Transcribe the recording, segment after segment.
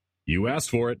You asked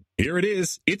for it. Here it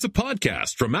is. It's a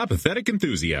podcast from Apathetic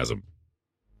Enthusiasm.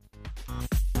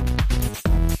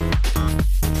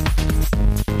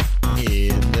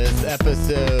 In this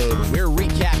episode, we're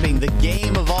recapping the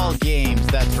game of all games.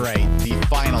 That's right, the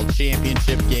final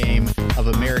championship game of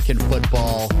American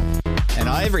football and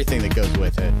everything that goes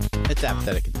with it. It's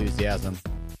Apathetic Enthusiasm.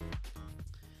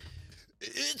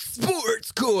 It's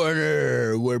Sports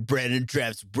Corner, where Brandon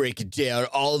Traps breaking down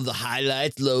all of the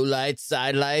highlights, lowlights,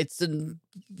 sidelights, and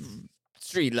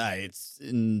streetlights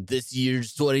in this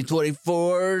year's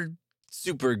 2024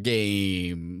 Super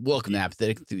Game. Welcome to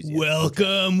Apathetic Enthusiasm.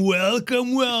 Welcome.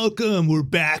 We're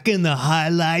back in the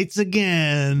highlights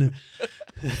again.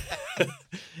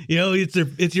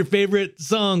 It's your favorite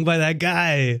song by that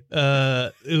guy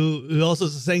who also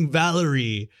sang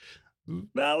Valerie.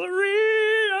 Valerie.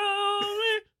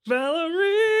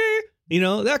 You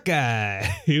know, that guy.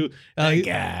 He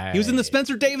was in the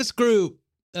Spencer Davis group.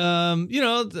 I'll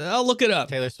look it up.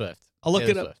 Taylor Swift. I'll look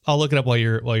it up while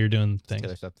you're doing things.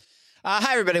 Taylor Swift.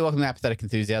 Hi, everybody. Welcome to Apathetic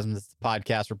Enthusiasm. This is the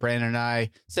podcast where Brandon and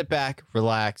I sit back,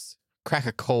 relax, crack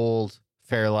a cold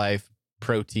Fairlife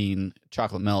protein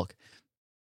chocolate milk.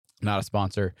 Not a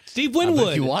sponsor. Steve Winwood.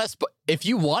 If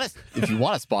you want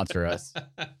to sponsor us,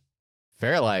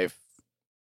 Fairlife,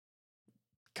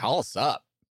 call us up.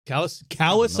 Cow us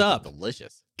up.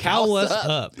 Delicious. Cow us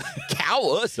up.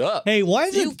 Cow us up. Hey, why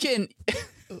is you it? Can.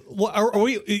 Are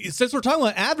we? Since we're talking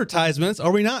about advertisements,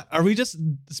 are we not? Are we just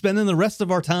spending the rest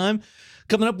of our time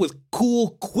coming up with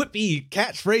cool, quippy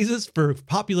catchphrases for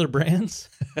popular brands?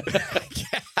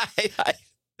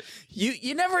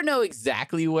 You never know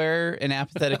exactly where an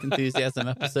Apathetic Enthusiasm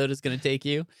episode is going to take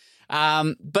you.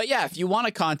 But yeah, if you want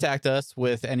to contact us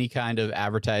with any kind of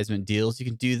advertisement deals, you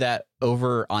can do that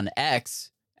over on X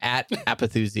at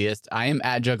Apathusiast. I am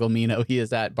at Jugglemino. He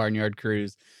is at Barnyard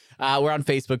Cruise. We're on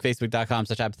Facebook,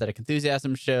 facebook.com/Apathetic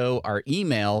Enthusiasm Show. Our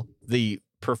email, the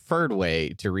preferred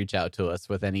way to reach out to us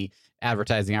with any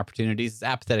advertising opportunities, is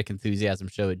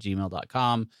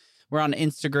apatheticenthusiasmshow@gmail.com. We're on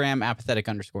Instagram,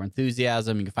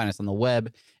 apathetic_enthusiasm. You can find us on the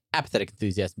web,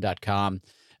 apatheticenthusiasm.com.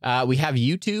 We have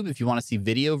YouTube if you want to see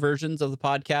video versions of the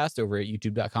podcast over at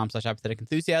youtube.com/apathetic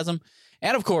enthusiasm.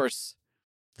 And of course,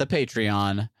 the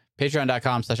Patreon,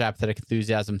 patreon.com/apathetic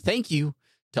enthusiasm. Thank you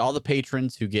to all the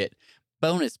patrons who get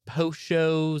bonus post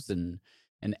shows and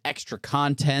extra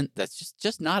content that's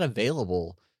just not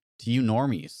available to you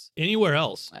normies. Anywhere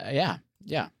else. Yeah.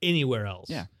 Anywhere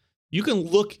else. Yeah. You can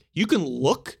look. You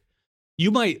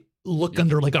might look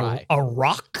under like a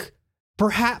rock.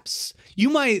 Perhaps you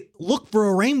might look for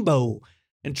a rainbow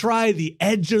and try the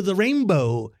edge of the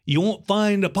rainbow. You won't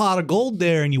find a pot of gold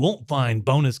there, and you won't find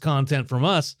bonus content from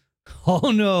us.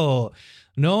 Oh, no.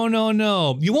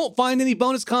 You won't find any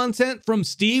bonus content from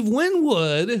Steve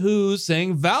Winwood, who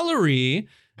sang Valerie,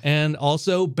 and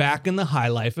also Back in the High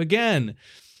Life again.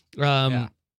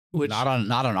 Which not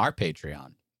on our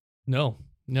Patreon. No,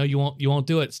 you won't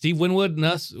do it. Steve Winwood and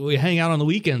us, we hang out on the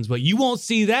weekends, but you won't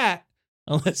see that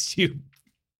unless you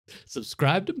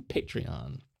subscribe to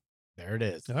Patreon. There it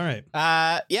is. All right.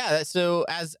 Yeah. So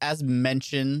as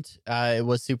mentioned, it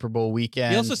was Super Bowl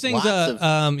weekend. He also sings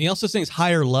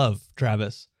 "Higher Love,"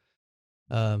 Travis.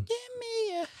 Give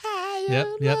me a higher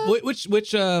love. Yep. Which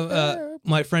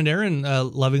my friend Aaron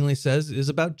lovingly says is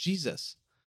about Jesus.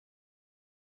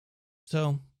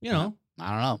 So I don't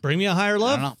know. Bring me a higher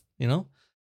love. I don't know.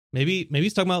 Maybe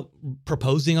he's talking about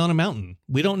proposing on a mountain.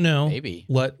 We don't know. Maybe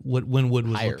what Winwood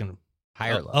was looking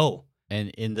higher love. Oh, and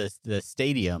in the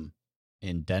stadium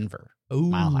in Denver. Oh,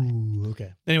 Mile High.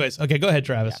 Okay. Anyways, okay, go ahead,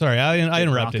 Travis. Yeah. Sorry, I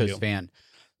interrupted Broncos you. Fan.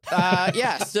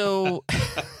 Yeah. So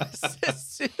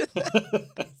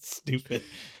stupid.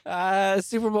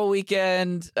 Super Bowl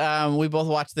weekend. We both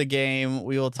watched the game.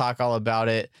 We will talk all about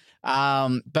it.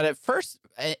 But at first,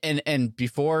 and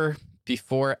before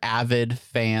avid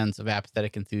fans of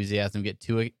Apathetic Enthusiasm get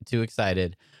too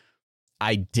excited,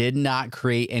 I did not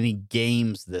create any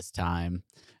games this time,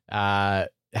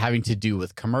 having to do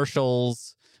with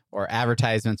commercials or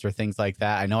advertisements or things like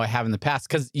that. I know I have in the past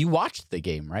because you watched the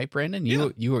game, right, Brandon?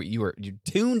 You were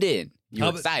tuned in. You were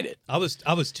excited. I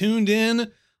was tuned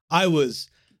in. I was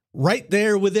right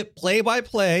there with it, play by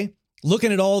play,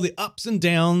 looking at all the ups and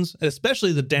downs,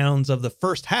 especially the downs of the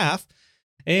first half.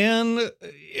 And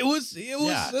it was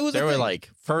there were like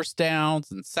first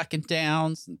downs and second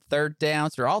downs and third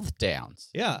downs, or all the downs.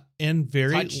 Yeah, and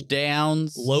very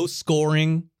touchdowns, low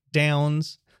scoring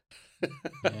downs.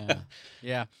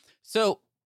 Yeah. So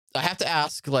I have to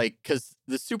ask, because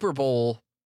the Super Bowl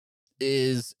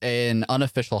is an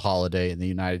unofficial holiday in the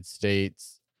United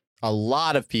States. A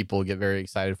lot of people get very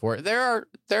excited for it. There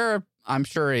are, I'm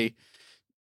sure, a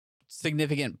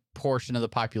significant portion of the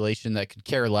population that could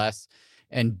care less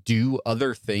and do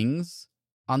other things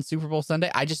on Super Bowl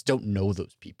Sunday. I just don't know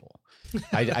those people.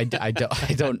 Yeah.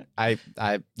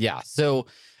 So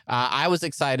I was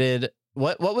excited.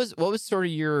 What was sort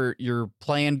of your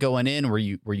plan going in? Were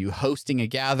you hosting a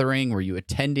gathering? Were you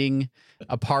attending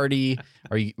a party?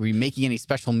 Were you making any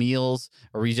special meals?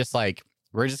 Or were you just like,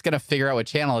 we're just gonna figure out what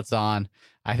channel it's on?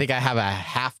 I think I have a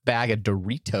half bag of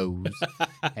Doritos,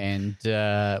 and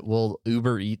we'll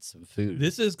Uber eat some food.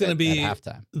 This is going to be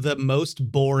halftime. The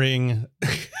most boring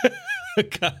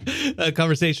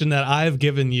conversation that I've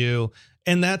given you,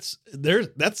 and that's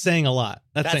saying a lot.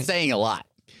 That's saying a lot,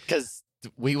 because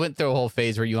we went through a whole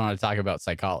phase where you wanted to talk about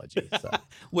psychology, so.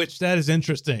 Which that is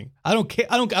interesting. I don't care.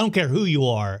 I don't care who you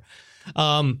are.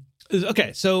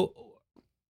 Okay, so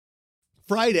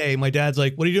Friday, my dad's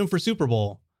like, "What are you doing for Super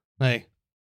Bowl?" Like,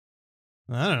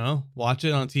 I don't know, watch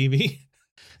it on TV.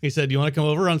 He said, "You want to come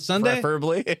over on Sunday?"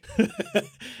 Preferably.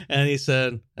 And he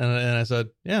said, and I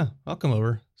said, "Yeah, I'll come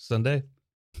over Sunday."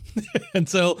 And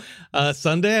so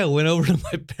Sunday, I went over to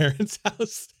my parents'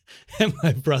 house, and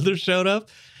my brother showed up.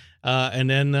 And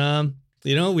then,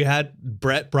 we had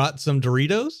Brett brought some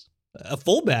Doritos, a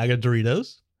full bag of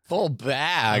Doritos. Full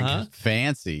bag.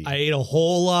 Fancy. I ate a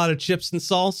whole lot of chips and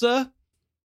salsa.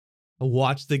 I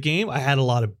watched the game. I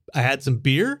had some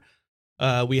beer.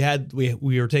 We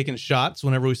were taking shots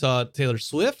whenever we saw Taylor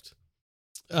Swift.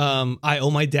 I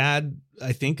owe my dad,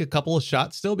 I think, a couple of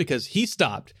shots still, because he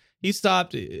stopped.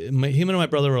 Him and my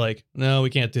brother were like, "No,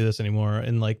 we can't do this anymore."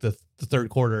 In like the third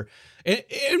quarter. And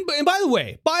by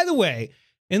the way,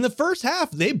 in the first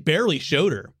half, they barely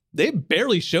showed her.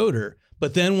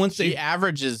 But then once she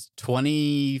averages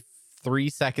 23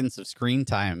 seconds of screen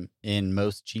time in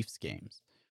most Chiefs games.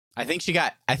 I think she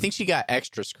got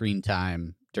extra screen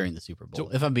time during the Super Bowl.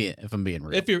 If I'm being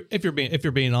real. If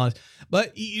you're being honest,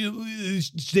 but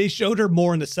they showed her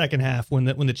more in the second half when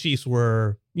the Chiefs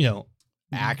were,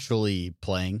 actually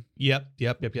playing. Yep.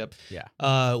 Yeah.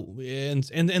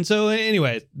 And so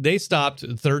anyway, they stopped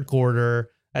third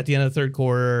quarter, at the end of the third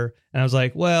quarter, and I was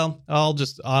like, well,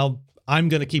 I'm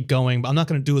going to keep going, but I'm not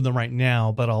going to do them right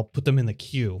now, but I'll put them in the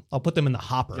queue. I'll put them in the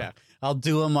hopper. Yeah. I'll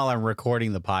do them while I'm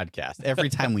recording the podcast. Every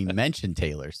time we mention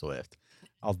Taylor Swift,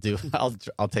 I'll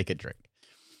take a drink.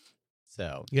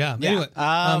 So yeah. Anyway,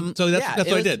 so that's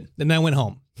what I did. And then I went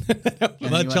home.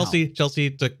 Chelsea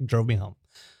drove me home.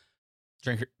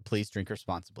 Please drink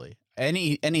responsibly.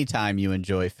 Anytime you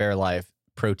enjoy Fairlife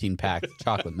protein packed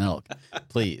chocolate milk,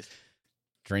 please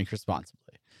drink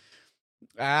responsibly.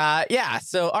 Yeah.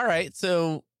 So all right.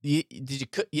 So you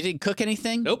didn't cook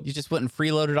anything? Nope. You just went and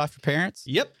freeloaded off your parents?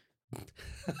 Yep.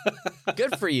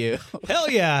 Good for you. Hell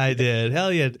yeah, I did.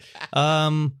 Hell yeah.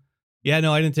 Yeah,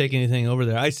 no, I didn't take anything over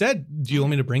there. I said, "Do you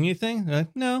want me to bring anything?"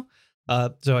 No.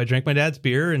 So I drank my dad's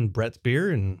beer and Brett's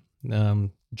beer and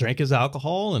drank his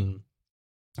alcohol and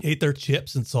ate their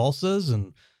chips and salsas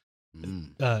and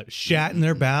shat in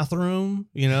their bathroom,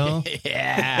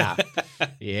 Yeah.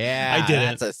 I didn't.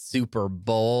 That's a Super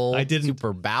Bowl. I didn't.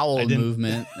 Super bowel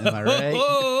movement. Am I right?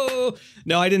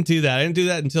 No, I didn't do that. I didn't do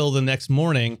that until the next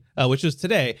morning, which was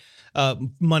today,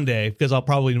 Monday, because I'll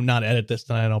probably not edit this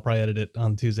tonight. I'll probably edit it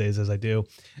on Tuesdays as I do.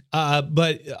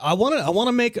 But I want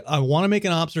to make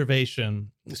an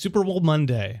observation. Super Bowl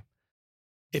Monday.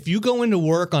 If you go into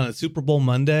work on a Super Bowl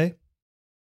Monday,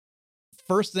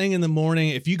 first thing in the morning,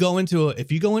 if you go into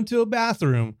a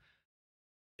bathroom,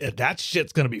 that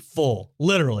shit's gonna be full,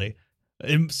 literally.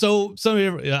 And so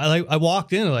I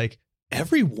walked in like,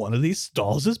 every one of these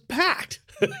stalls is packed.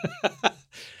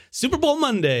 Super Bowl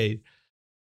Monday,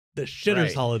 the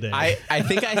shitters holiday. I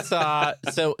think I saw.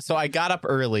 So I got up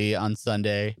early on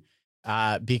Sunday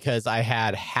because I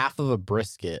had half of a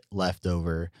brisket left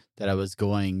over that I was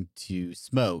going to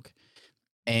smoke,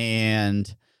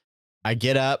 and I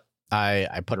get up.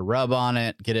 I put a rub on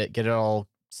it, get it all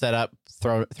set up,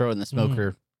 throw it in the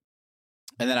smoker.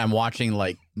 And then I'm watching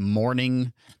like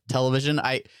morning television.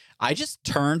 I just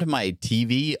turned my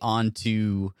TV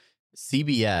onto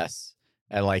CBS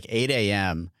at like 8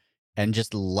 a.m. and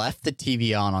just left the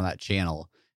TV on that channel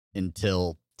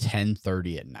until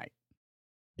 10:30 at night.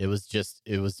 It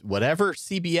was whatever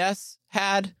CBS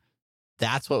had,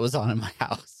 that's what was on in my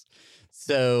house.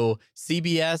 So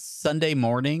CBS Sunday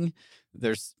morning,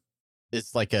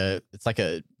 it's like a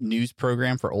news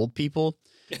program for old people.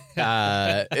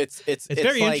 It's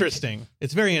very like, interesting.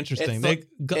 It's very interesting.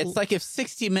 It's like if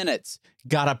 60 Minutes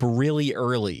got up really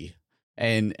early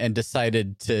and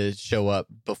decided to show up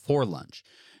before lunch.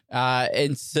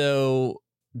 And so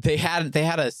they had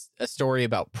a story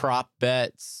about prop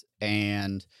bets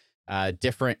and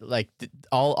different, like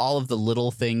all of the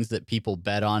little things that people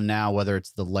bet on now, whether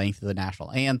it's the length of the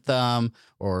national anthem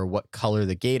or what color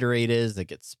the Gatorade is that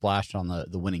gets splashed on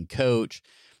the winning coach,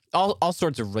 all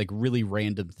sorts of like really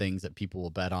random things that people will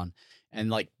bet on, and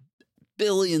like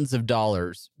billions of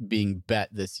dollars being bet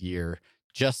this year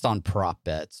just on prop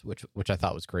bets, which I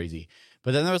thought was crazy.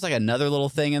 But then there was like another little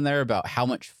thing in there about how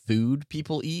much food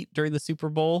people eat during the Super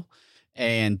Bowl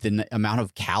and the amount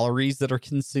of calories that are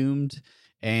consumed.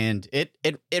 And it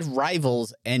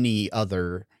rivals any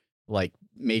other like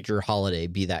major holiday,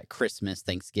 be that Christmas,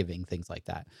 Thanksgiving, things like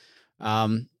that.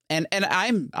 And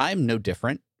I'm no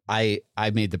different. I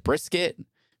made the brisket.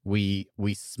 We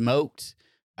smoked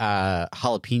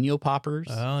jalapeno poppers.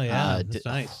 Oh yeah, that's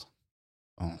nice.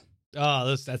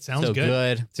 Oh, that sounds so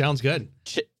good. Sounds good.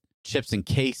 Chips and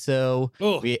queso.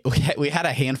 Oh. We had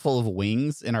a handful of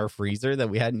wings in our freezer that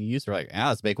we hadn't used. We're like,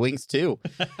 let's make wings too.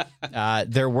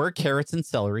 There were carrots and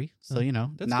celery, so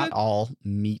That's not good. all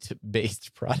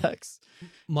meat-based products.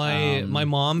 My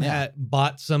mom had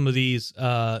bought some of these.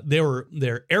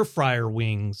 They're air fryer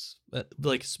wings,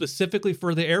 like specifically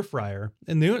for the air fryer,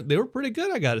 and they were pretty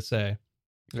good. I gotta say,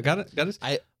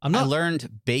 I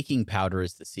learned baking powder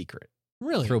is the secret.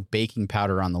 Really? Throw baking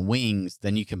powder on the wings,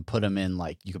 then you can put them in,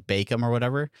 like you could bake them or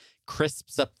whatever.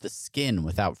 Crisps up the skin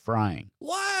without frying.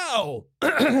 Wow.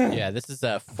 Yeah, this is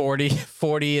a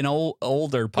 40 and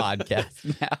older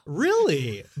podcast now.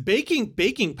 Really?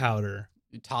 Baking powder.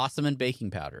 You toss them in baking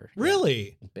powder.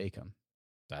 Really? Yeah, bake them.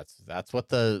 That's what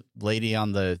the lady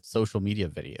on the social media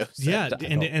video said. Yeah,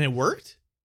 and it worked?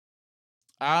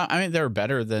 I mean, they're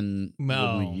better than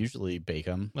No. when we usually bake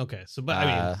them. Okay, so but I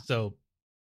mean,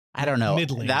 I don't know.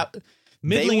 Middling.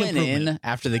 They went improvement. in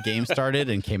after the game started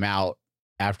and came out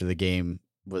after the game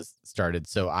was started.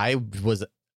 So I was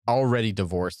already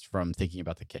divorced from thinking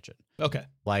about the kitchen. Okay.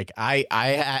 Like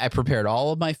I prepared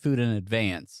all of my food in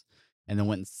advance and then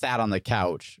went and sat on the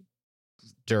couch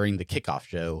during the kickoff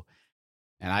show,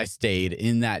 and I stayed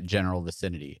in that general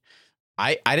vicinity.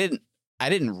 I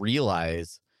didn't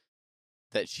realize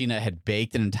that Sheena had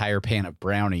baked an entire pan of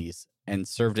brownies and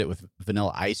served it with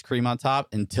vanilla ice cream on top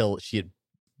until she had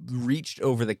reached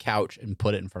over the couch and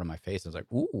put it in front of my face. I was like,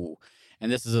 ooh.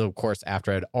 And this is, of course,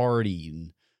 after I'd already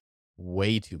eaten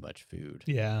way too much food.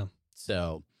 Yeah.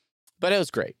 So, but it was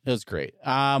great. It was great.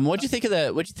 What'd you think of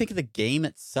the game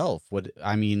itself?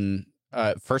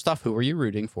 First off, who were you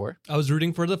rooting for? I was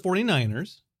rooting for the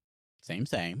 49ers. Same.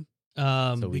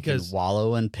 So we can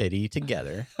wallow in pity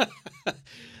together.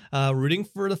 Rooting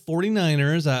for the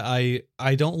 49ers.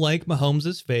 I don't like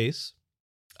Mahomes' face.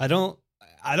 I don't,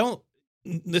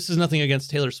 this is nothing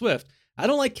against Taylor Swift. I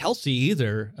don't like Kelsey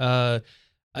either. I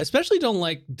especially don't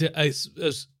like,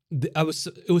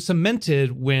 it was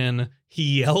cemented when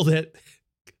he yelled at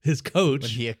his coach.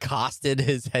 When he accosted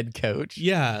his head coach.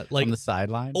 Yeah. Like on the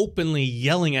sideline. Openly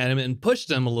yelling at him and pushed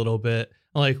him a little bit.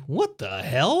 I'm like, what the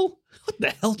hell? What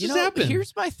the hell just happened?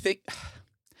 Here's my thing.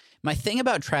 My thing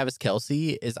about Travis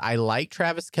Kelce is I like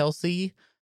Travis Kelce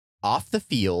off the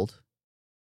field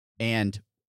and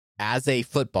as a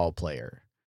football player,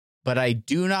 but I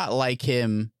do not like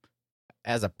him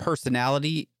as a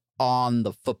personality on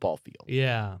the football field.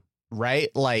 Yeah. Right?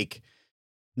 Like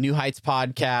New Heights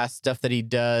podcast, stuff that he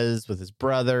does with his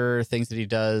brother, things that he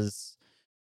does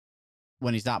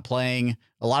when he's not playing.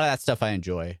 A lot of that stuff I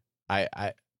enjoy.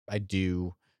 I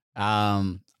do.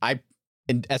 And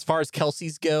as far as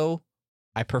Kelsey's go,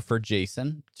 I prefer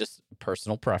Jason, just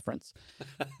personal preference.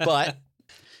 But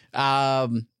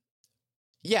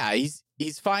yeah, he's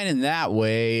fine in that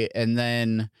way. And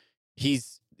then you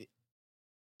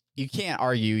can't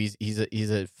argue he's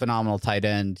a phenomenal tight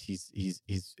end. He's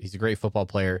a great football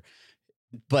player,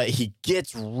 but he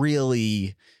gets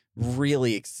really,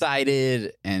 really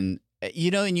excited and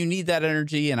and you need that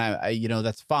energy, and I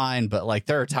that's fine. But like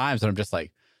there are times when I'm just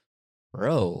like,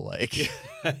 bro, like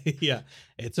yeah,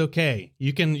 it's okay.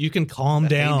 You can calm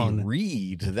down.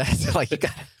 Read that's like you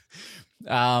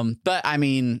got. But I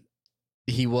mean,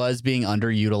 he was being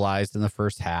underutilized in the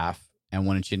first half, and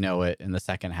wouldn't you know it, in the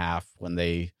second half, when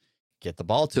they get the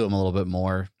ball to him a little bit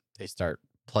more, they start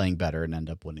playing better and end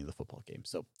up winning the football game.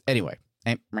 So anyway.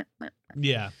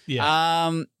 Yeah. I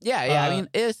mean,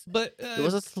 it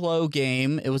was a slow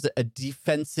game. It was a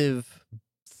defensive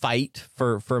fight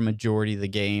for a majority of the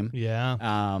game.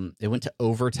 Yeah. It went to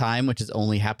overtime, which has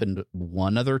only happened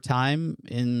one other time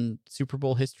in Super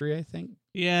Bowl history, I think.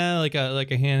 Yeah, like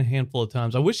a handful of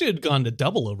times. I wish it had gone to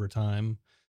double overtime.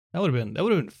 That would have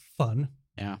been fun.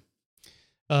 Yeah.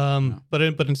 But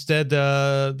instead,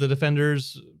 the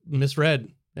defenders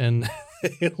misread and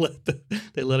they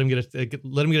let him get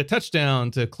a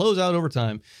touchdown to close out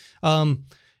overtime.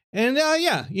 And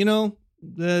yeah,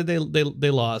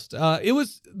 they lost. It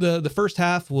was the first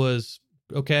half was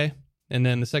okay, and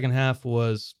then the second half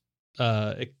was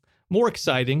more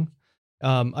exciting.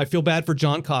 I feel bad for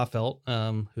John Caulfield,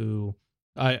 who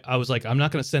I was like, I'm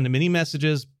not going to send him any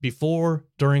messages before,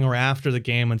 during, or after the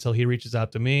game until he reaches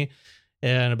out to me.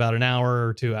 And about an hour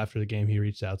or two after the game, he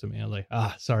reached out to me. I was like,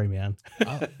 sorry, man.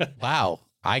 Oh, wow.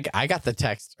 I got the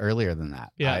text earlier than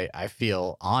that. Yeah. I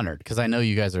feel honored because I know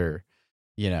you guys are,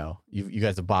 you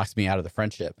guys have boxed me out of the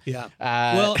friendship. Yeah.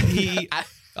 Well,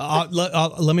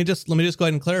 let me just go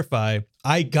ahead and clarify.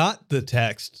 I got the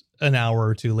text an hour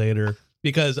or two later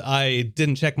because I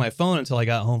didn't check my phone until I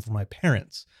got home from my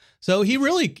parents. So he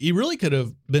really could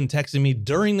have been texting me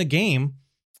during the game.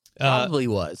 Probably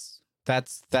was. That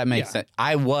makes sense.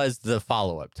 I was the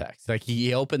follow-up text. Like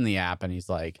he opened the app and he's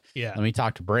like, let me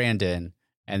talk to Brandon.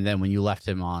 And then when you left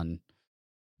him on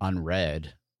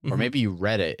unread, or maybe you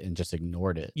read it and just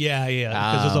ignored it. Yeah,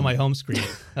 because it was on my home screen.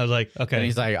 I was like, okay. And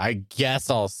he's like, I guess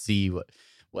I'll see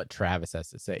what Travis has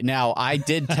to say. Now, I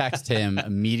did text him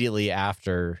immediately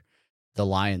after the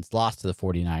Lions lost to the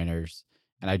 49ers,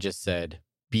 and I just said,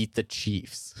 beat the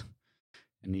Chiefs.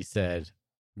 And he said,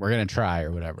 we're going to try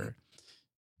or whatever.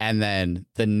 And then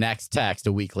the next text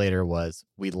a week later was,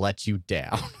 we let you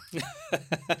down.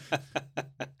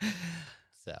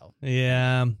 So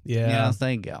yeah. So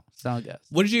there you go. So it goes.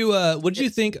 What did you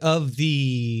think of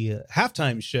the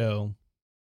halftime show?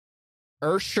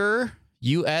 Usher,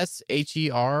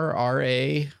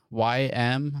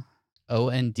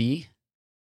 USHERRAYMOND.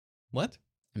 What?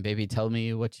 And baby, tell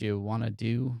me what you want to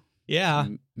do. Yeah.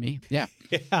 Me? Yeah.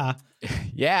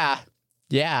 Yeah.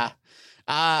 Yeah.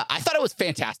 I thought it was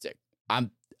fantastic.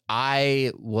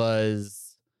 I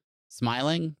was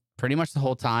smiling pretty much the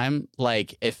whole time.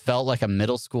 Like it felt like a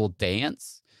middle school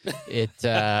dance. It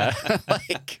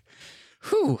like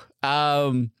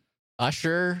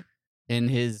Usher in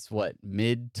his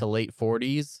mid to late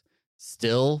 40s,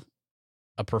 still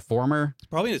a performer.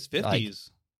 Probably in his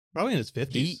 50s. Probably in his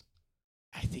 50s.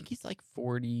 I think he's like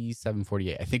 47,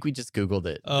 48. I think we just Googled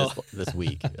it this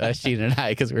week, Sheen and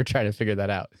I, because we were trying to figure that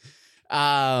out.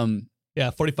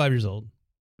 45 years old.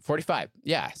 45.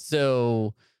 Yeah.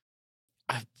 So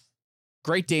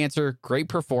great dancer, great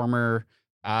performer.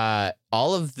 All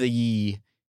of the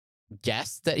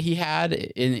guests that he had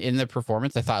in the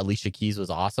performance, I thought Alicia Keys was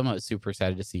awesome. I was super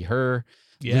excited to see her.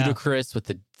 Yeah. Ludacris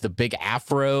with the big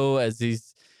afro as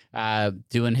he's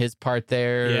doing his part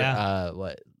there. Yeah.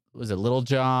 What was it, Little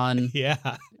John?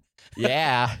 Yeah.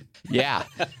 Yeah.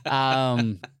 I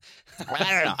don't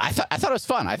know. I thought it was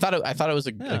fun. I thought it was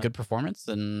a good performance,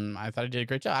 and I thought he did a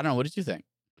great job. I don't know. What did you think?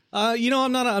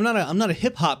 I'm not a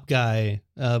hip hop guy.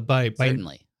 By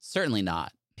certainly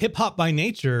not hip hop by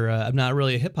nature. I'm not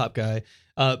really a hip hop guy.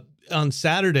 On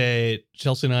Saturday,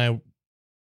 Chelsea and I,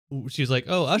 she's like,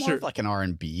 "Oh, Usher, more of like an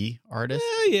R&B artist."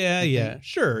 Yeah.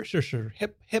 Sure.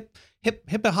 Hip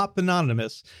hop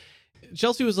anonymous.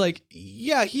 Chelsea was like,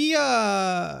 "Yeah, he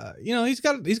he's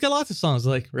got lots of songs."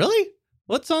 Like, really?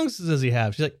 What songs does he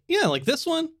have? She's like, yeah, like this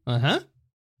one. And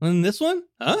this one.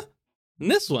 And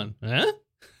this one. And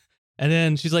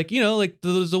then she's like, like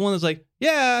there's the one that's like,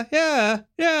 yeah.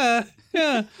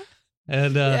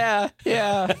 And yeah.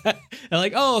 And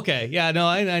like, oh, okay. Yeah, no,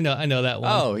 I know that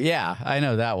one. Oh, yeah. I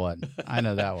know that one.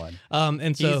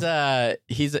 And so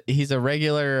he's a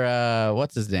regular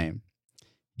what's his name?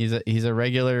 He's a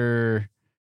regular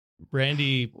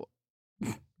Randy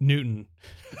Newton.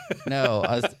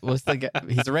 No, what's the guy?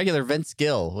 He's a regular Vince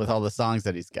Gill with all the songs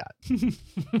that he's got.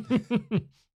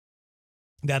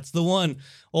 That's the one.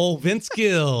 Oh, Vince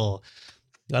Gill.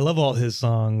 I love all his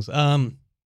songs.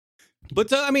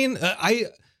 But I mean,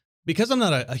 because I'm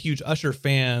not a huge Usher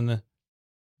fan,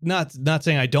 not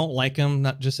saying I don't like him,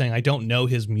 not just saying I don't know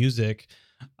his music.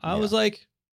 I was like,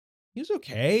 he was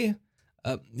okay.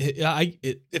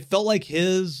 It felt like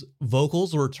his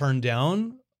vocals were turned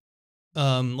down.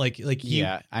 I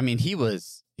mean, he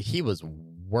was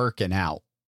working out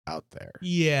there.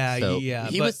 Yeah, so yeah.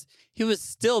 He was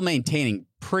still maintaining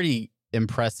pretty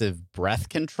impressive breath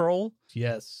control.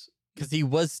 Yes, because he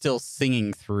was still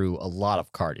singing through a lot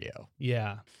of cardio.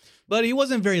 Yeah, but he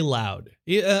wasn't very loud.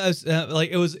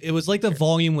 It was like the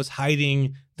volume was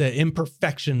hiding the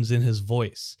imperfections in his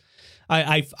voice.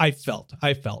 I felt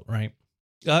right.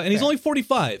 And he's only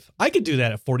 45. I could do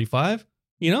that at 45.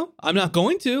 I'm not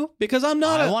going to because I'm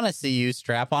not. I want to see you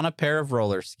strap on a pair of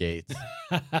roller skates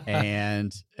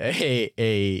and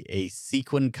a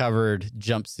sequin covered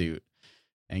jumpsuit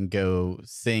and go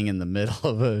sing in the middle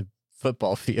of a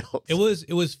football field. It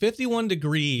was 51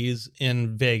 degrees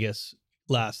in Vegas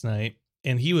last night,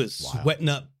 and he was sweating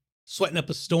up sweating up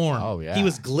a storm. Oh yeah, he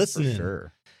was glistening.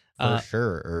 For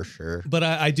sure. But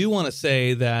I do want to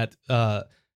say that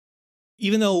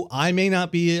even though I may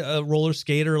not be a roller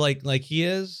skater like he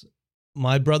is,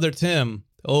 my brother Tim,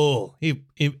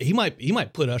 he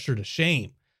might put Usher to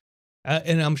shame.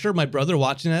 And I'm sure my brother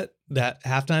watching that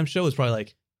halftime show is probably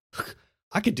like,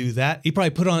 I could do that. He probably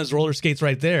put on his roller skates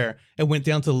right there and went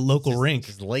down to the local rink,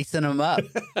 just lacing them up.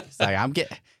 It's like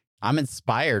I'm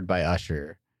inspired by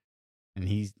Usher, and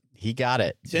he got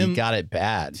it. He got it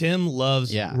bad. Tim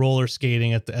loves roller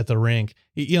skating at the rink.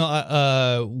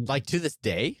 Like to this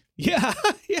day. Yeah,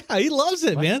 he loves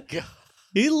it, man.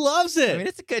 He loves it. I mean,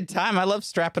 it's a good time. I love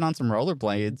strapping on some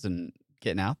rollerblades and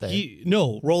getting out there.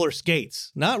 Roller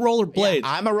skates, not rollerblades.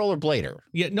 Yeah, I'm a rollerblader.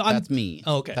 Yeah, no, that's me.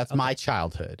 Oh, okay, that's my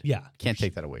childhood. Yeah, can't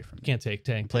take that away from me. Can't take.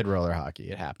 I played roller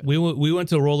hockey. It happened. We went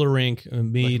to a roller rink. Look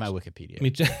at my Wikipedia.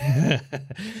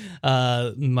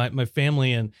 My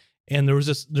family and there's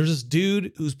this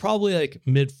dude who's probably like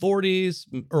mid 40s,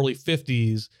 early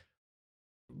 50s,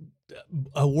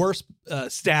 a worse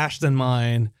stash than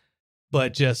mine,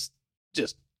 but just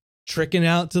tricking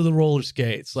out to the roller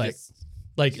skates, like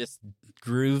just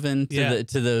grooving to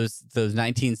those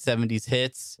 1970s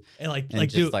hits, and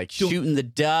shooting the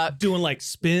duck, doing like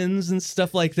spins and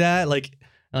stuff like that. Like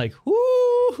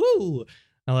whoo!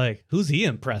 I'm like, who's he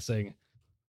impressing?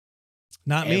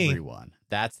 Not me. Everyone.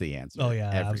 That's the answer. Oh yeah,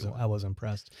 everyone. I was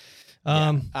impressed.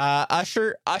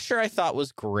 Usher, I thought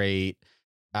was great.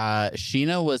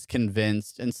 Sheena was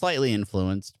convinced and slightly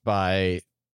influenced by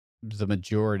the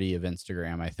majority of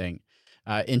Instagram, I think,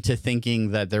 into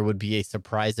thinking that there would be a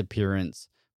surprise appearance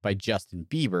by Justin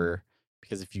Bieber,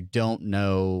 because if you don't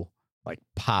know like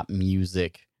pop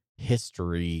music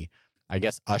history, I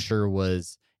guess Usher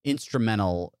was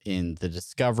instrumental in the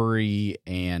discovery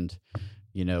and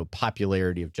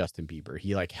popularity of Justin Bieber.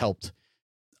 He like helped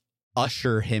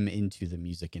usher him into the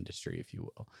music industry, if you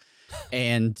will.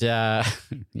 And and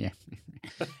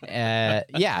I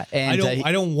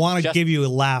don't want to give you a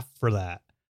laugh for that.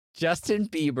 Justin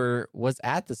Bieber was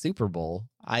at the Super Bowl.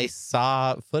 I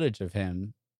saw footage of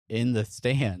him in the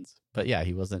stands, but yeah,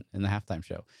 he wasn't in the halftime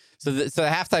show. So the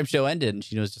halftime show ended, and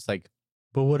she was just like,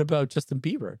 "But what about Justin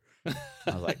Bieber?" I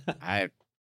was like,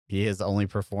 he has only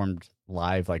performed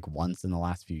live like once in the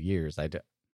last few years. I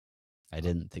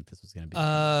didn't think this was going to be.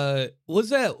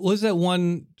 Was that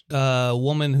one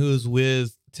woman who's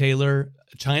with Taylor,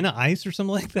 China Ice or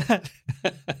something like that?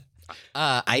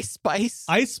 Ice Spice?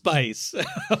 Ice Spice.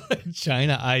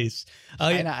 China Ice.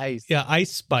 Ice. Yeah,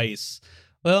 Ice Spice.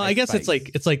 Well, I guess Spice.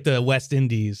 it's like the West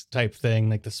Indies type thing,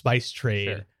 like the spice trade.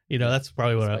 Sure. That's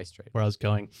probably where I was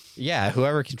going. Yeah,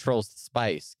 whoever controls the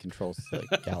spice controls the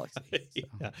galaxy. So.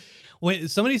 Yeah. When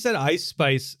somebody said Ice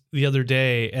Spice the other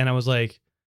day, and I was like,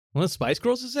 "Well, Spice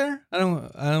Girls is there?"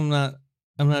 I'm not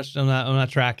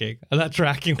tracking. I'm not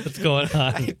tracking what's going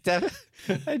on. I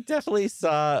definitely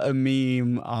saw a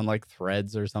meme on like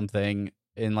Threads or something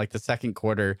in like the second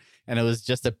quarter, and it was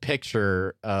just a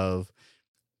picture of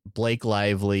Blake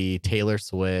Lively, Taylor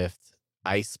Swift,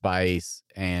 Ice Spice,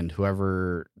 and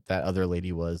whoever that other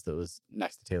lady was that was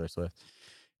next to Taylor Swift.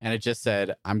 And it just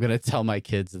said, "I'm going to tell my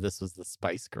kids that this was the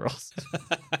Spice Girls."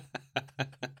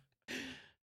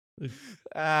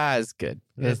 It's good.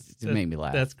 It made me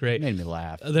laugh. That's great. It made me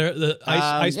laugh. The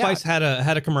Ice Spice had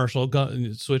a commercial,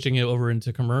 switching it over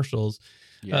into commercials.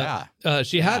 Yeah.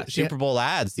 She had Super Bowl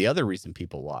ads. The other reason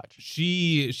people watch.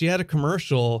 She had a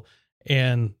commercial,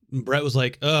 and Brett was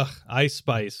like, "Ugh, Ice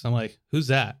Spice." I'm like, "Who's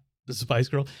that? The Spice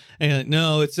Girl?" And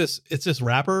no, it's this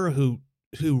rapper who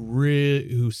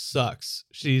sucks.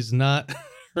 She's not.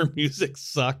 Her music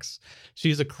sucks.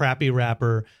 She's a crappy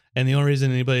rapper, and the only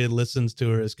reason anybody listens to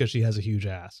her is because she has a huge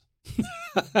ass,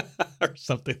 or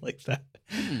something like that.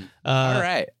 All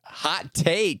right, hot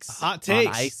takes on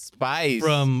Ice Spice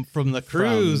from the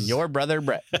cruise. From your brother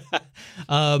Brett. So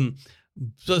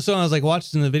I was like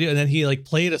watching the video, and then he like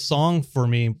played a song for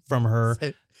me from her.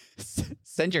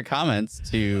 Send your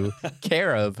comments to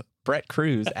care of Brett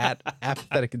Cruz at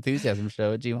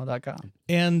apatheticenthusiasmshow@gmail.com.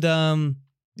 And I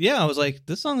was like,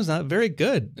 this song is not very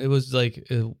good. It was like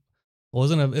it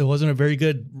wasn't a very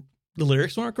good. The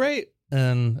lyrics weren't great,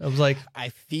 and I was like, I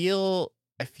feel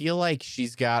like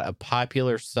she's got a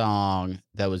popular song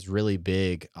that was really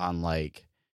big on like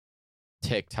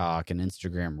TikTok and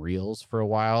Instagram Reels for a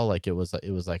while. Like it was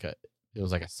like a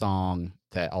song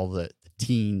that all the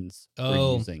teens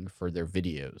were using for their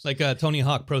videos. Like Tony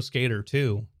Hawk Pro Skater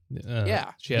too.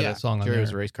 She had that song on there. Jerry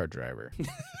was a race car driver.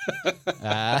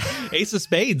 Ace of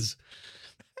Spades.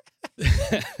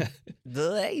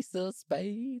 The ace of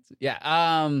spades.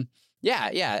 Yeah.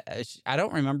 Yeah. I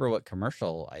don't remember what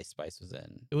commercial Ice Spice was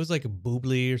in. It was like a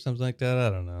Boobly or something like that. I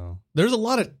don't know. There's a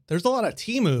lot of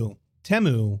Temu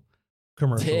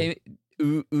commercials.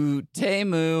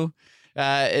 Temu.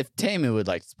 If Temu would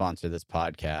like to sponsor this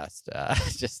podcast,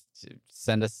 just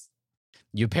send us.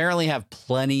 You apparently have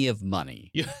plenty of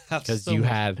money. You have because so you much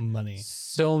had money.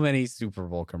 so many Super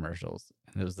Bowl commercials,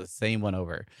 and it was the same one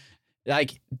over.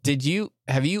 Like,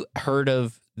 have you heard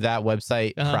of that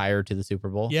website prior to the Super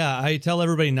Bowl? Yeah, I tell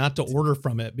everybody not to order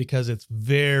from it because it's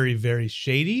very, very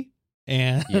shady,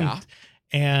 and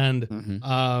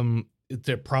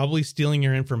they're probably stealing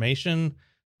your information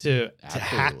to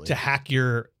hack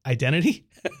your identity,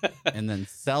 and then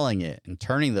selling it and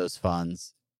turning those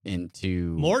funds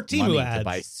into more Temu ads to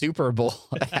buy Super Bowl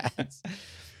ads.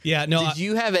 Yeah, no. Did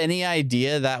you have any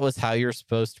idea that was how you're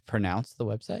supposed to pronounce the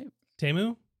website?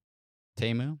 Temu.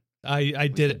 I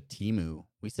did it. Temu.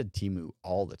 We said Temu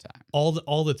all the time. All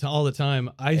the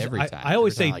time. Every time. I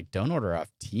always say like, don't order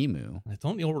off Temu. I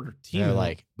don't order Temu. They're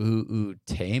like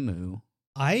Temu.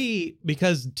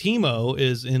 Because Teemo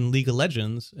is in League of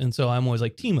Legends, and so I'm always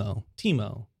like Teemo.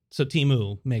 So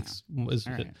Temu makes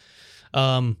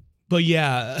But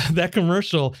yeah, that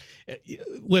commercial,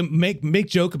 when make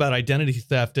joke about identity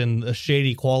theft and the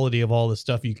shady quality of all the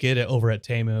stuff you get over at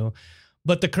Temu,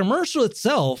 but the commercial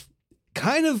itself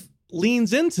kind of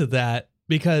leans into that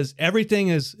because everything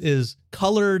is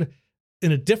colored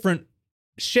in a different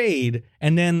shade,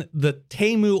 and then the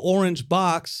Temu orange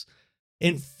box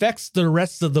infects the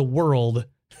rest of the world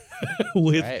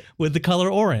with the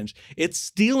color orange. It's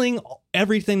stealing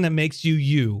everything that makes you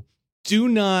you. Do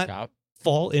not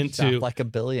fall into like a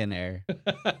billionaire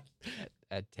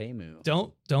at Temu.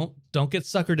 Don't get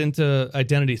suckered into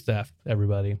identity theft,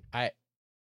 everybody.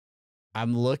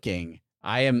 I'm looking.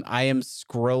 I am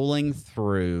scrolling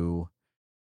through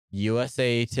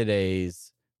USA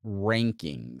Today's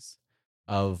rankings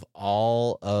of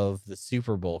all of the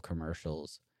Super Bowl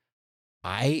commercials.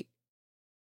 I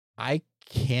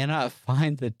cannot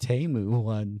find the Temu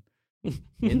one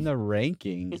in the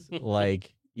rankings.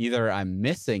 Like, either I'm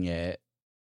missing it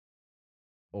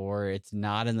or it's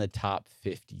not in the top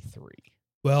 53.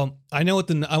 Well, I know what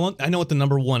the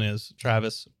number one is,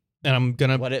 Travis, and I'm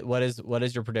gonna. What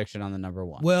is your prediction on the number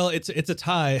one? Well, it's a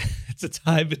tie. It's a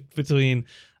tie between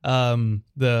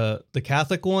the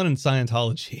Catholic one and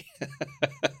Scientology.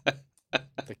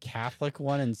 The Catholic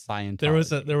one and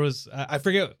Scientology. There was I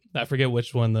forget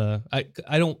which one I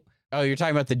don't. Oh, you're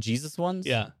talking about the Jesus ones?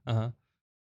 Yeah.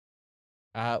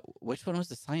 Which one was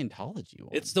the Scientology one?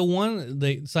 It's the one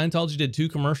Scientology did 2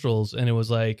 commercials, and it was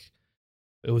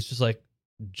just like,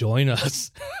 join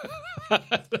us.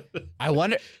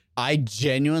 I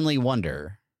genuinely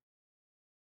wonder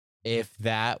if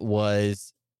that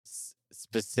was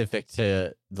specific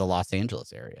to the Los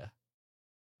Angeles area,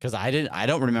 because I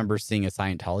don't remember seeing a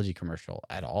Scientology commercial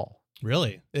at all.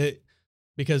 Really?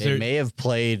 Because it may have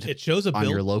played. It shows on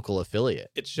your local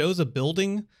affiliate. It shows a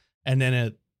building, and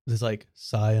then it's like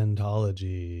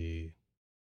Scientology.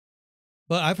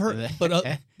 But I've heard,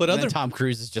 but other Tom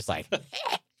Cruise is just like,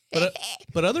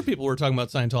 but other people were talking about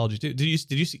Scientology too. You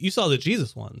saw the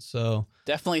Jesus ones? So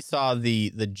definitely saw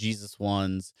the Jesus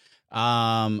ones.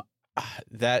 That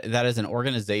is an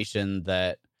organization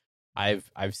that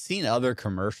I've seen other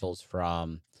commercials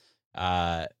from.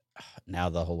 Now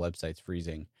the whole website's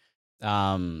freezing.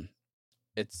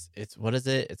 It's what is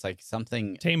it? It's like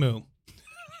something Temu.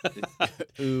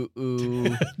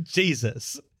 ooh.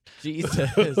 Jesus.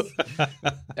 What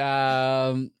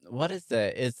is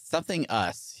it? It's something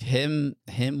us. Him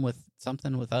with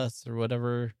something with us or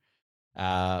whatever.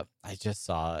 I just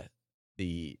saw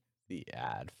the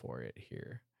ad for it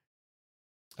here.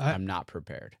 I'm not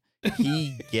prepared.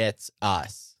 He gets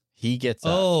us. He gets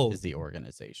us is the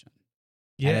organization.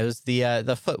 Yeah. And it was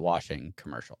the foot washing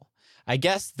commercial. I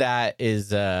guess that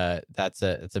is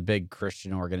it's a big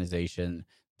Christian organization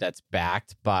that's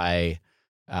backed by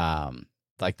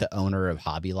like the owner of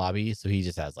Hobby Lobby, so he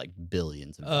just has like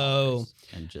billions of dollars.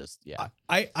 And just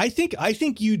I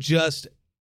think you just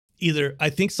I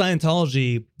think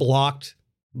Scientology blocked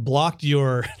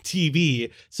your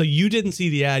TV, so you didn't see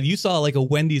the ad. You saw like a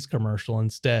Wendy's commercial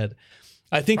instead.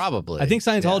 I think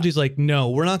Scientology's like, no,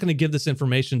 we're not going to give this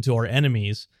information to our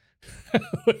enemies.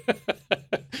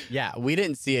 Yeah, we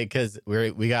didn't see it because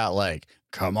we got like,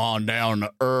 come on down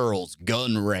to Earl's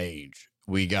gun range.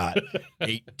 We got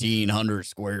 1,800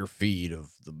 square feet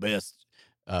of the best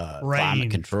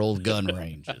climate-controlled gun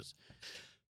ranges.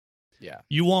 Yeah.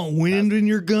 You want wind in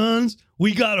your guns?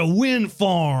 We got a wind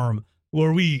farm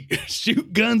where we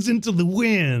shoot guns into the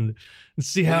wind.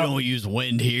 See We how don't use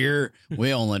wind here.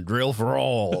 We only drill for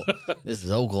oil. This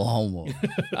is Oklahoma.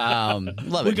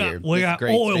 Love we it got here. we It's a got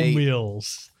great oil state.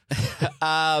 mills.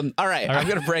 All right. I'm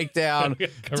going to break down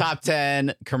Top. top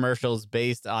 10 commercials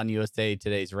based on USA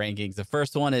Today's rankings. The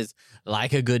first one is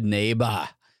Like a Good Neighbor,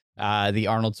 the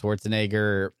Arnold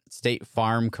Schwarzenegger State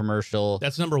Farm commercial.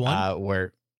 That's number one.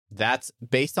 Where that's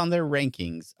based on their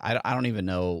rankings. I don't even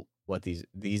know what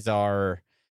these are.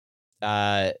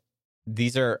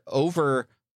 These are over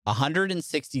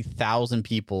 160,000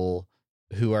 people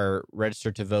who are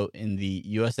registered to vote in the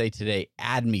USA Today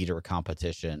ad meter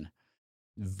competition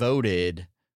voted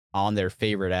on their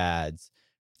favorite ads,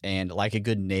 and Like a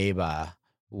Good Neighbor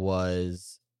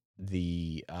was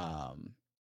the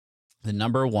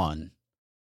number one.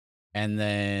 And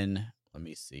then let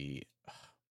me see. I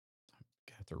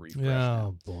have to refresh.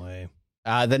 Oh boy.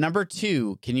 The number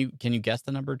two. Can you guess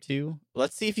the number two?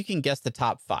 Let's see if you can guess the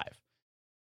top five.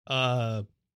 Are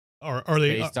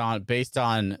they Based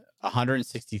on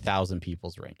 160,000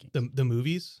 people's ranking? the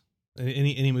movies?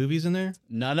 Any movies in there?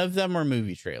 None of them are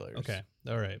movie trailers. Okay.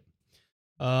 All right.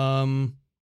 I'll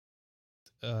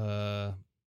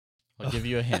give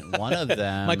you a hint. One of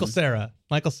them. Michael Cera.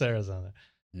 Michael Cera's on there.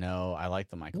 No, I like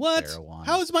the Michael What? Cera one.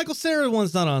 How is Michael Cera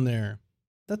one's not on there?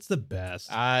 That's the best.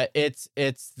 It's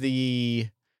the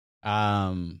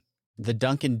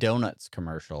Dunkin' Donuts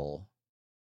commercial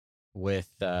with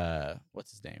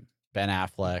what's his name? Ben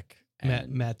Affleck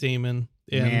and Matt Damon.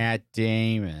 Yeah. Matt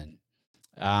Damon.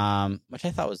 Which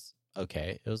I thought was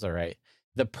okay. It was all right.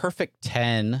 The Perfect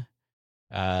 10.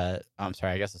 I'm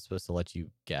sorry. I guess I'm supposed to let you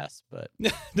guess, but No,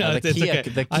 the it's Kia, okay.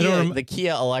 the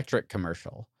Kia electric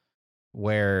commercial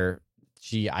where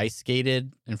she ice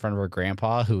skated in front of her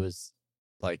grandpa who was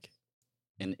like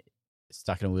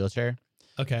stuck in a wheelchair.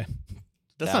 Okay.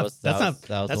 That's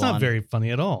That's not very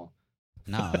funny at all.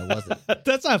 No, it wasn't.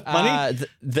 That's not funny.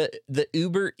 The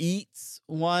Uber Eats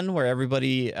one where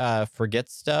everybody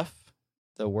forgets stuff,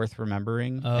 the worth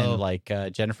remembering, Oh. and like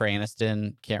Jennifer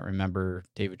Aniston can't remember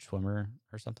David Schwimmer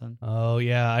or something. Oh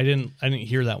yeah, I didn't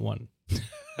hear that one.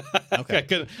 Okay. I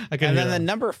couldn't And hear then the that.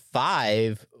 number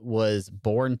 5 was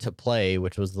Born to Play,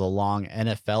 which was the long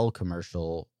NFL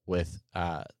commercial with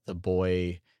the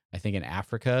boy, I think in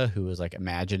Africa, who was like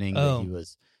imagining that he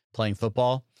was playing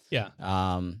football. Yeah.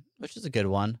 Which is a good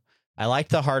one. I like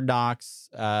the Hard Knocks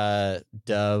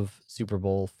Dove Super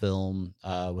Bowl film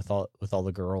with all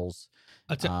the girls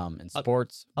in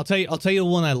sports. I'll tell you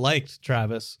one I liked,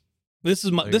 Travis. This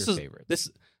is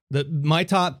my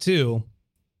top 2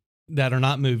 that are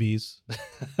not movies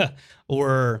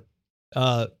were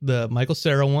the Michael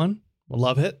Cera one.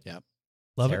 Love it. Yep.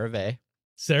 Love Sarah Vay.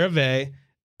 Sarah Vay.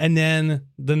 And then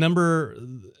the number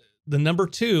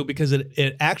 2, because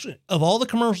it actually, of all the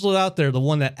commercials out there, the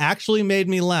one that actually made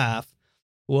me laugh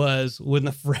was when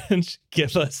the French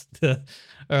give us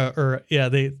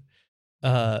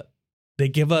they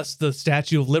give us the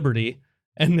Statue of Liberty,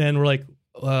 and then we're like,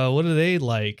 what do they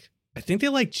like? I think they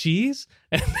like cheese,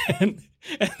 and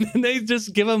then they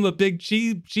just give them a big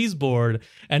cheese board,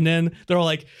 and then they're all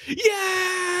like,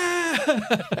 yeah,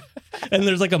 and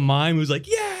there's like a mime who's like,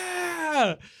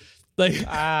 yeah. Like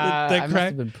I must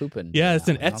have been pooping. Yeah, it's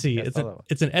an Etsy.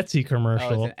 It's an Etsy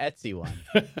commercial. Oh, it's an Etsy one.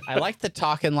 I like the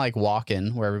Talkin' Like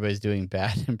Walkin', where everybody's doing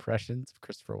bad impressions of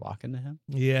Christopher Walken to him.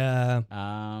 Yeah.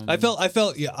 I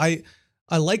felt yeah,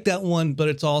 I like that one, but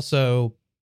it's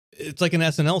like an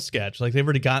SNL sketch. Like they've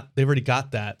already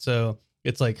got that. So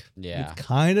it's like it's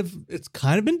kind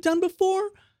of been done before.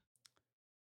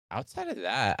 Outside of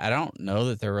that, I don't know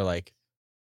that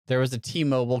there was a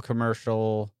T-Mobile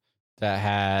commercial that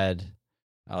had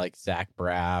like Zach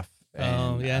Braff.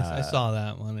 And, I saw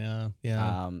that one.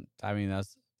 Yeah. I mean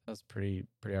that's pretty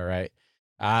all right.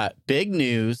 Big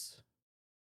news: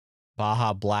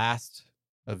 Baja Blast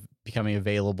of becoming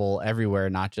available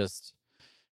everywhere, not just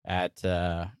at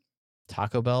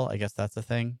Taco Bell. I guess that's a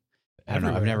thing. I don't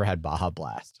know. I've never had Baja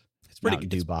Blast. It's pretty Mountain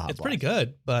Dew Baja It's Blast. pretty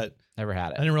good, but Never had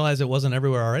I it. didn't realize it wasn't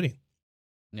everywhere already.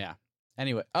 Yeah.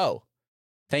 Anyway,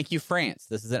 thank you, France.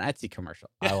 This is an Etsy commercial.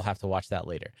 I will have to watch that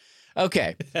later.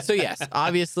 Okay. So, yes,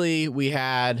 obviously we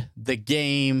had the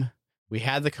game. We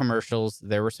had the commercials.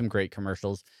 There were some great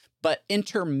commercials. But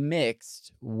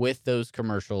intermixed with those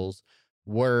commercials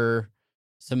were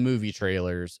some movie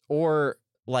trailers or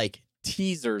like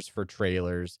teasers for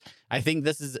trailers. I think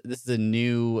this is a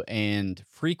new and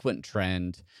frequent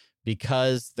trend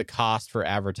because the cost for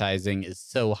advertising is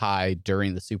so high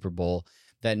during the Super Bowl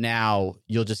that now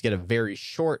you'll just get a very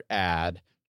short ad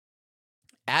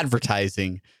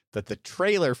advertising that the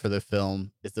trailer for the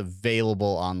film is available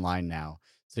online now.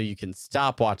 So you can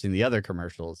stop watching the other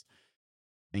commercials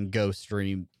and go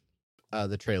stream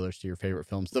the trailers to your favorite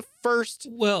films. The first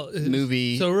Well,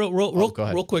 movie. So real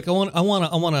quick, I want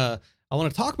to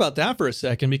talk about that for a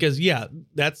second, because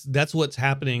that's what's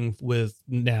happening with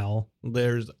now.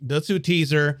 Let's do a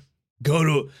teaser. Go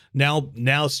to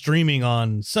now streaming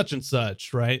on such and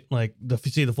such, right? Like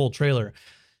see the full trailer.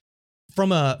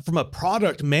 From a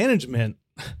product management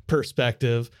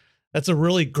perspective, that's a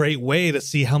really great way to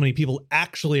see how many people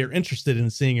actually are interested in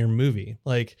seeing your movie.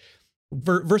 Like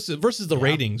versus the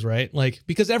ratings, right? Like,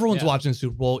 because everyone's watching the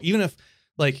Super Bowl, even if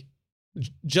like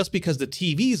just because the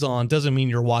TV's on doesn't mean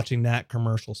you're watching that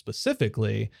commercial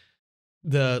specifically.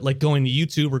 Going to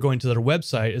YouTube or going to their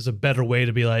website is a better way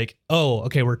to be like, oh,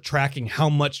 okay, we're tracking how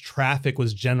much traffic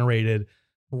was generated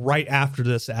right after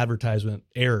this advertisement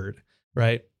aired,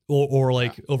 right? Or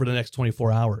over the next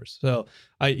 24 hours. So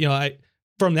I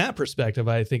from that perspective,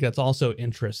 I think that's also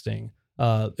interesting.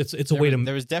 It's a way to.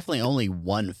 There was definitely only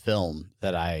one film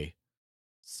that I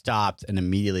stopped and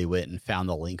immediately went and found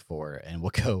the link for, and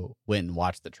went and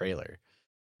watched the trailer.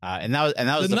 And that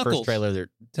was the first trailer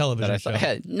television that I saw.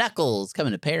 show. Knuckles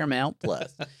coming to Paramount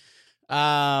Plus.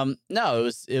 No,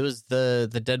 it was the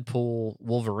Deadpool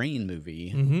Wolverine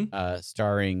movie,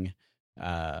 starring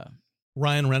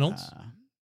Ryan Reynolds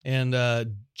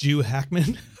and Hugh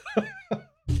Hackman.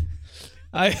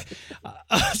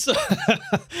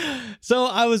 So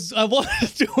I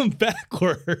wanted to do them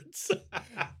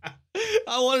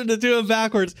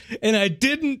backwards. And I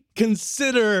didn't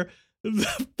consider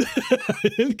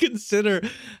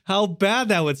how bad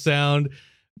that would sound.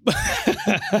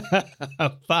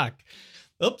 Fuck.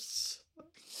 Oops.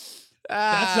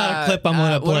 That's not a clip I'm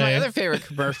gonna play. One of my other favorite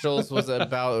commercials was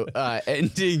about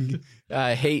ending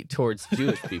hate towards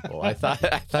Jewish people. I thought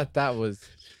that was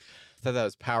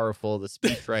powerful. The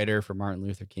speechwriter for Martin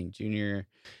Luther King Jr.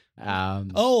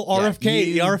 RFK,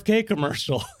 the RFK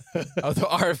commercial. The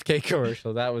RFK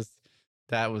commercial. That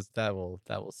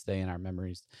will stay in our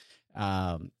memories.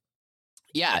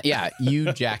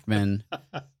 Hugh Jackman,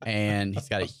 and he's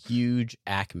got a huge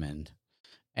Ackman,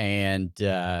 and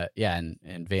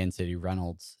Van City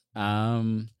Reynolds.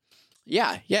 I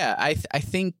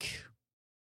think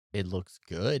it looks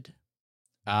good.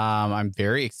 I'm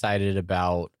very excited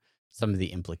about some of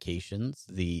the implications.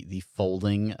 The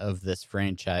folding of this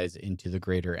franchise into the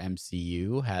greater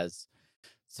MCU has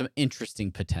some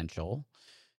interesting potential.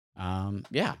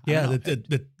 It looks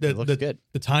good.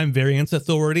 The Time Variance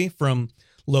Authority from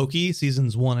Loki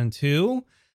seasons 1 and 2.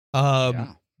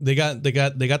 They got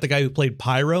the guy who played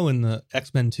Pyro in the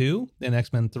X-Men 2 and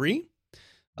X-Men 3.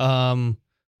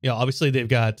 Obviously they've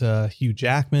got Hugh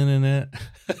Jackman in it.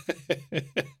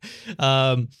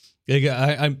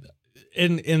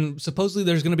 And supposedly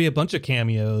there's going to be a bunch of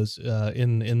cameos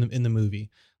in the movie,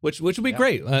 which would be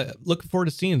great. Looking forward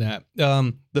to seeing that.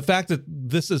 The fact that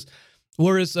this is.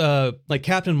 Whereas, like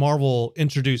Captain Marvel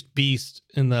introduced Beast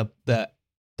in the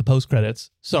post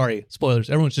credits. Sorry, spoilers.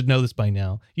 Everyone should know this by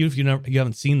now, even if you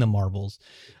haven't seen the Marvels.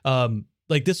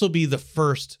 Like this will be the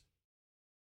first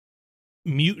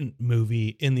mutant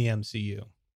movie in the MCU.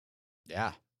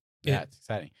 Yeah, it's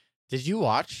exciting. Did you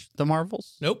watch the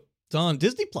Marvels? Nope, it's on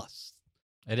Disney Plus.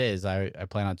 It is. I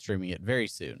plan on streaming it very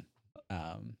soon.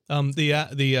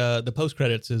 The post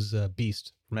credits is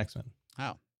Beast from X-Men.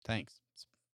 Oh, thanks.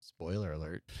 Spoiler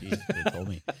alert. Jesus, they told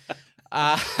me.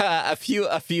 A few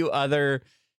other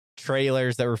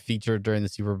trailers that were featured during the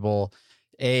Super Bowl.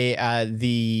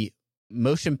 The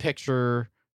motion picture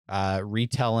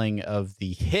retelling of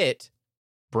the hit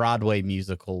Broadway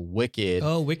musical Wicked.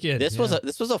 Oh, Wicked. This was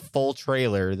a full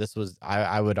trailer. This was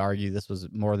I would argue this was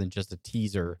more than just a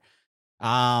teaser.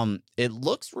 It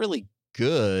looks really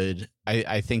good.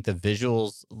 I think the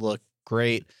visuals look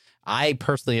great. I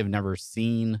personally have never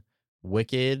seen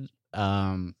Wicked.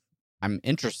 I'm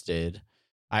interested.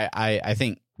 I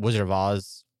think Wizard of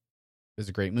Oz is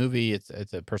a great movie.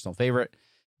 It's a personal favorite.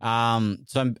 So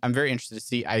I'm very interested to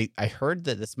see. I heard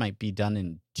that this might be done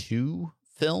in 2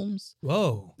 films.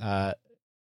 Whoa.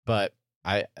 But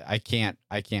I can't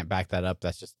back that up.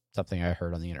 That's just something I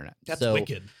heard on the internet. That's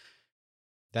Wicked.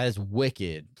 That is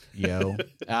wicked, yo.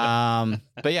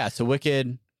 But yeah, so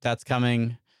Wicked, that's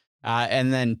coming.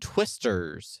 And then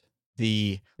Twisters,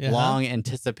 the long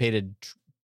anticipated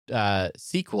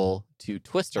sequel to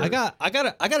Twister. I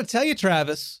gotta tell you,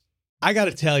 Travis. I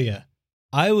gotta tell you.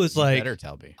 I was you like, better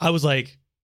tell me. I was like,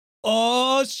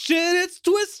 oh shit, it's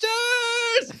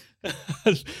Twisters.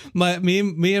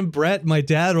 me and Brett, my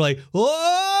dad, were like,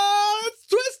 oh, it's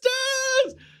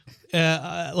Twisters.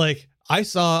 Like I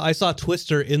saw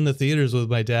Twister in the theaters with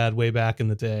my dad way back in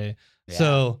the day. Yeah.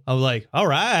 So I was like, all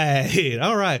right.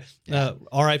 Yeah.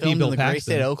 R.I.P. Filmed Bill in the Paxton. great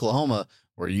state of Oklahoma,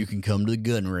 where you can come to the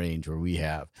gun range where we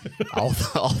have all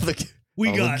the We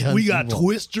all the got guns you want."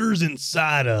 twisters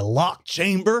inside a locked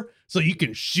chamber so you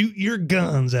can shoot your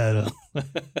guns at them.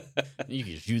 You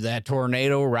can shoot that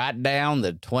tornado right down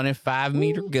the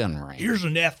 25-meter gun range. Here's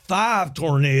an F5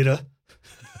 tornado.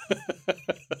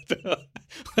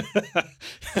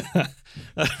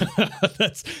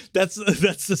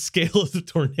 that's the scale of the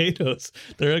tornadoes.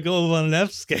 They're going on an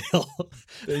F scale.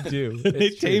 They do. They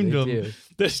It's true, tamed they them. do.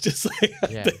 There's just like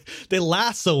Yeah. they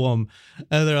lasso them,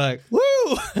 and they're like, "Woo!"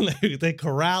 And they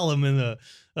corral them in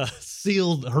a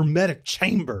sealed hermetic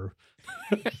chamber.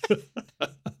 And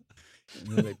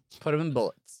then they put them in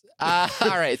bullets. All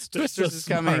right, so They're Twisters so is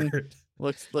coming. smart.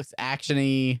 Looks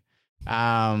actiony.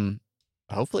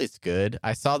 Hopefully it's good.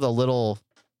 I saw the little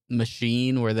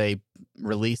machine where they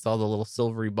release all the little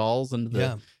silvery balls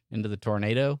into the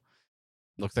tornado.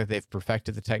 Looks like they've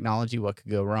perfected the technology. What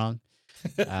could go wrong?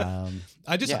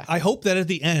 I hope that at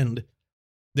the end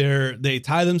they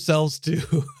tie themselves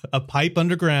to a pipe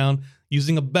underground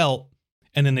using a belt,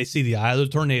 and then they see the eye of the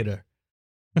tornado.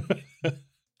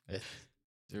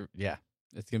 Yeah,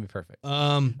 it's gonna be perfect.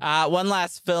 Um, One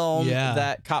last film Yeah.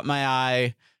 that caught my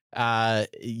eye.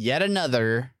 Yet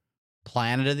another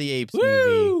Planet of the Apes movie.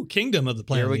 woo! Kingdom of the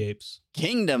Planet of the Apes.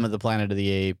 Kingdom of the Planet of the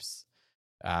Apes.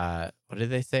 What did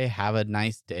they say? Have a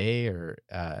nice day, or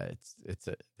they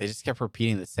just kept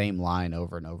repeating the same line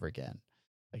over and over again.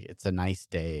 Like it's a nice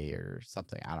day or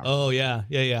something. I don't know. Oh yeah.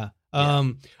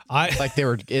 Like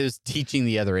it was teaching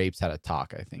the other apes how to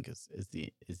talk, I think is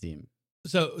the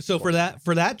So for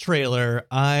that trailer,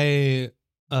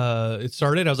 it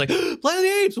started. I was like, Planet of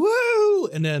the Apes, woo!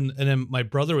 And then my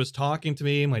brother was talking to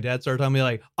me. My dad started telling me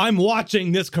like, I'm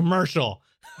watching this commercial.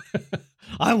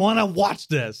 I want to watch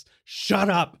this. Shut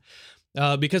up,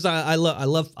 because I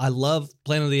love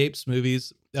Planet of the Apes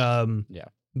movies.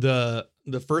 The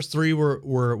first three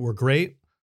were great.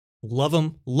 Love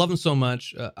them so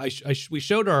much. We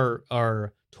showed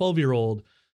our 12-year-old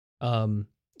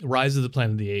Rise of the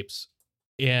Planet of the Apes,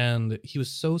 and he was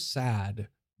so sad.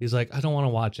 He's like, I don't want to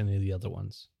watch any of the other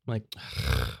ones. I'm like,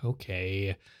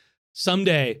 okay,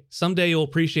 someday you'll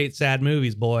appreciate sad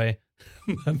movies, boy.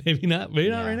 maybe not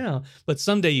right now, but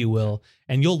someday you will,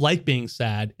 and you'll like being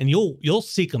sad, and you'll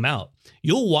seek them out.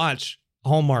 You'll watch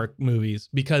Hallmark movies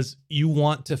because you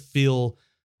want to feel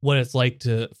what it's like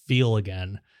to feel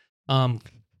again. So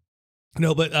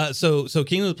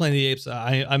King of the Planet of the Apes,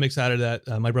 I'm excited that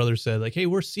my brother said like, hey,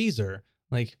 where's Caesar?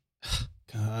 Like,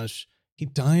 gosh, he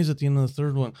dies at the end of the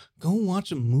third one. Go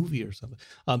watch a movie or something.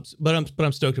 But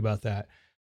I'm stoked about that.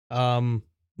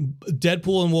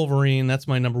 Deadpool and Wolverine, that's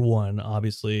my number one,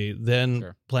 obviously.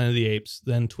 Then Planet of the Apes,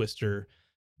 then Twister,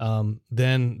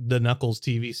 then the Knuckles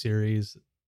TV series.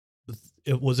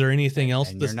 Was there anything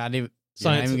else? And you're not even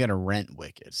gonna rent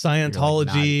Wicked.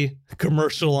 Scientology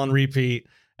commercial on repeat,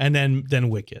 and then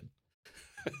Wicked.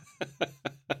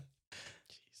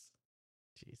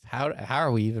 Jeez, how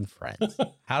are we even friends?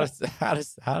 How does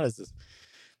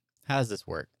this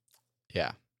work?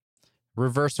 Yeah.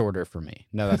 Reverse order for me.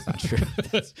 No, that's not true.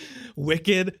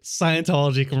 Wicked,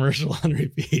 Scientology commercial on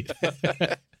repeat.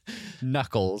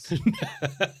 Knuckles.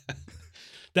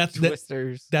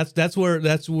 Twisters. That's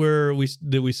where we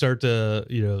start to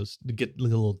get a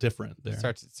little different there.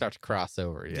 Start to cross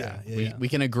over. Yeah. Yeah. We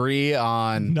can agree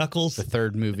on Knuckles. The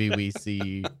third movie we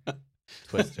see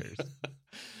Twisters.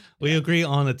 We agree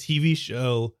on a TV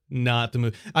show, not the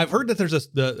movie. I've heard that there's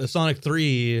a Sonic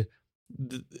 3.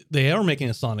 They are making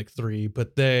a Sonic 3,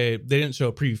 but they didn't show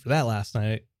a preview for that last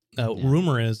night.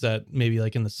 Rumor is that maybe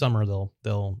like in the summer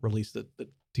they'll release the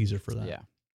teaser for that.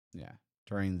 Yeah.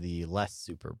 During the less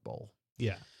Super Bowl.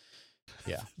 Yeah.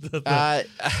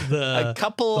 A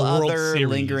couple other Series.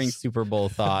 lingering Super Bowl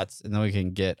thoughts, and then we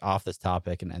can get off this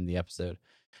topic and end the episode.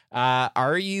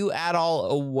 Are you at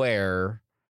all aware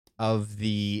of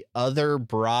the other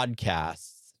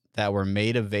broadcasts that were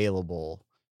made available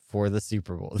for the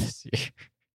Super Bowl this year?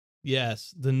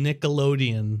 Yes, the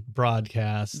Nickelodeon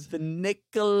broadcast. The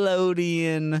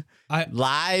Nickelodeon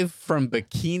live from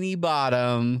Bikini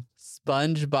Bottom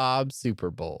SpongeBob Super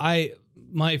Bowl.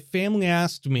 My family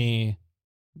asked me,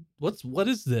 what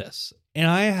is this? And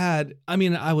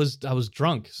I was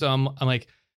drunk, so I'm like,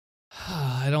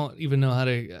 I don't even know how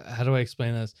do I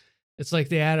explain this. It's like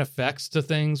they add effects to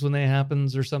things when they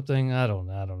happens or something. I don't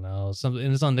know. Something,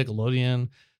 and it's on Nickelodeon.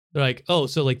 They're like, oh,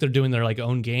 so like they're doing their like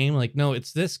own game. Like, no,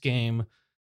 it's this game.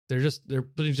 They're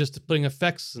putting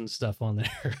effects and stuff on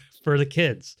there for the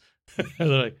kids. They're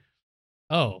like,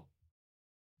 oh,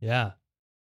 yeah.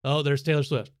 Oh, there's Taylor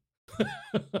Swift.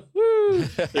 Woo!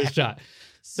 There's shot.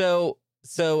 So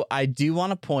I do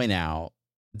want to point out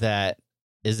that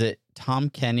is it Tom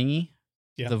Kenny,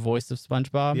 the voice of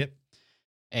SpongeBob? Yep.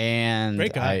 And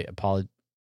great guy. I apologize.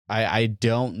 I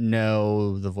don't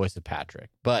know the voice of Patrick,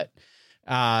 but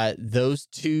those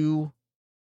two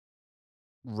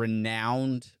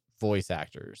renowned voice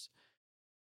actors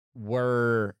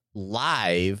were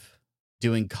live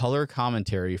doing color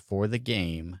commentary for the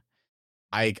game.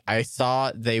 I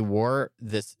saw they wore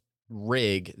this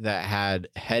rig that had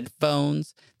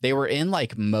headphones. They were in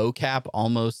like mocap,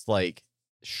 almost like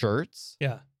shirts.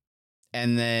 Yeah.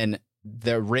 And then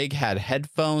the rig had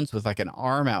headphones with like an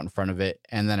arm out in front of it,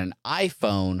 and then an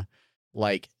iPhone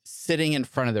like sitting in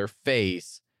front of their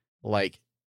face, like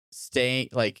staying,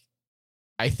 like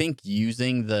I think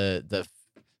using the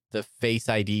Face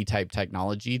ID type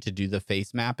technology to do the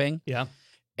face mapping. Yeah.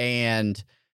 And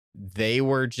they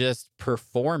were just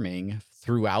performing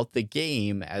throughout the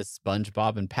game as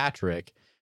SpongeBob and Patrick.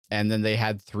 And then they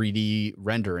had 3D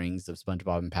renderings of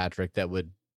SpongeBob and Patrick that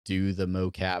would do the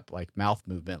mocap like mouth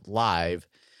movement live.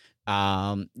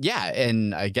 Yeah,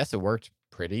 and I guess it worked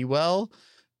pretty well.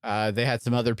 They had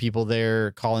some other people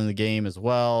there calling the game as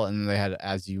well, and they had,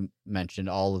 as you mentioned,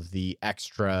 all of the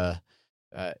extra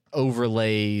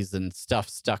overlays and stuff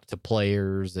stuck to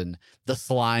players, and the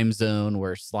slime zone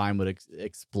where slime would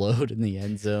explode in the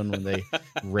end zone when they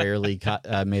rarely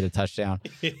made a touchdown.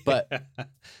 But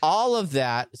all of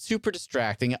that super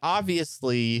distracting,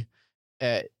 obviously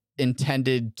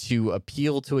intended to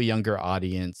appeal to a younger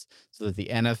audience so that the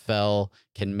NFL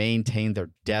can maintain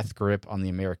their death grip on the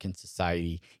American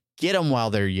society, get them while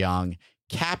they're young,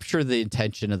 capture the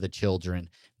attention of the children,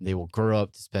 and they will grow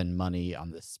up to spend money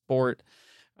on this sport.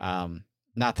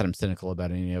 Not that I'm cynical about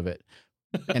any of it.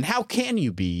 And how can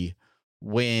you be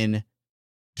when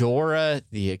Dora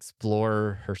the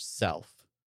Explorer herself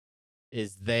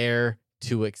is there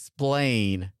to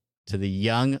explain to the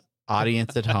young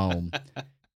audience at home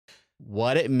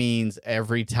what it means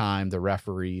every time the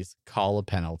referees call a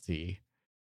penalty?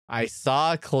 I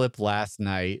saw a clip last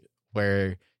night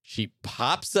where she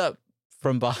pops up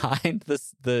from behind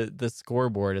the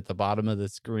scoreboard at the bottom of the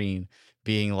screen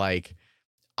being like,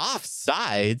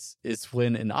 offsides is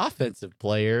when an offensive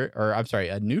player, or I'm sorry,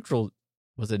 a neutral,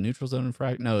 was it neutral zone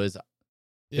infraction? No, it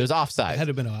was offside. It had to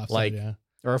have been offside, yeah.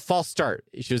 Or a false start.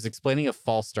 She was explaining a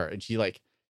false start, and she like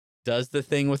does the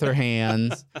thing with her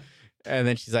hands. And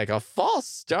then she's like, a false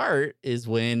start is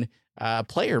when a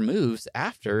player moves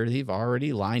after they've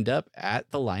already lined up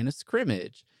at the line of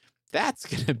scrimmage. That's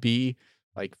going to be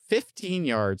like 15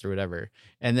 yards or whatever.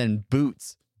 And then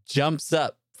Boots jumps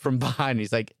up from behind.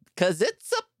 He's like, because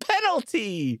it's a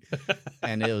penalty.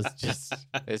 And it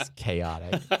was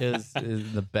chaotic. It was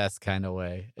the best kind of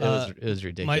way. It was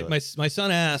ridiculous. My son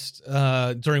asked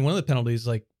during one of the penalties,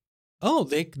 like, oh,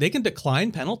 they can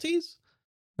decline penalties?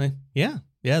 Like, yeah,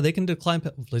 they can decline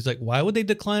penalties. He's like, why would they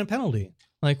decline a penalty?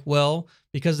 Like, well,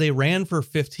 because they ran for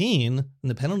 15 and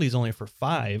the penalty is only for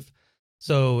 5.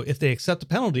 So if they accept the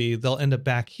penalty, they'll end up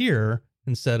back here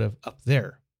instead of up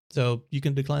there. So you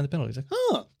can decline the penalty. He's like,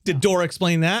 huh. Did Dora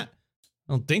explain that?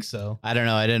 I don't think so. I don't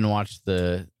know. I didn't watch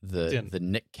the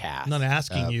Nick cast. I'm not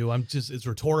asking you. I'm just, it's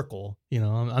rhetorical. You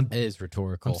know, it is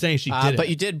rhetorical. I'm saying she did but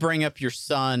you did bring up your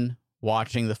son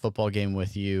watching the football game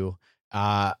with you.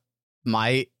 My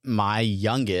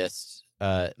youngest,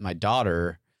 my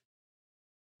daughter,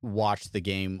 watched the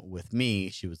game with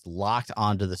me. She was locked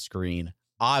onto the screen,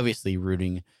 obviously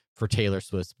rooting for Taylor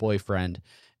Swift's boyfriend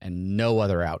and no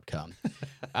other outcome.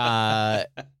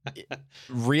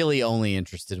 Really only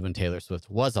interested when Taylor Swift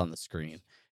was on the screen.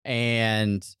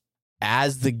 And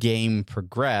as the game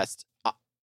progressed,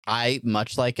 I,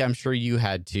 much like I'm sure you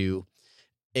had to,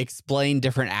 explain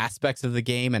different aspects of the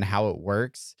game and how it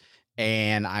works.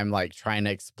 And I'm like trying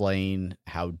to explain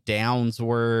how downs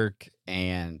work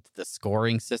and the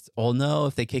scoring system. Oh no,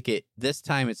 if they kick it this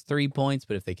time, it's 3 points,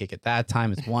 but if they kick it that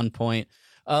time, it's 1 point.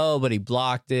 Oh, but he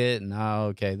blocked it. And oh,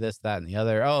 okay, this, that, and the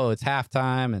other. Oh, it's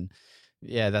halftime. And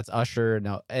yeah, that's Usher.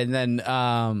 No. And then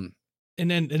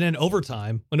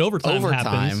overtime, when overtime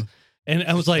happens. And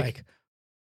I was like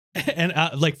and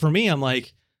like for me, I'm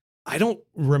like, I don't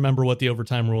remember what the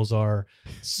overtime rules are.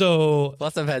 So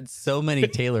plus I've had so many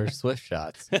Taylor Swift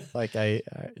shots. Like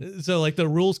so like the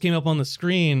rules came up on the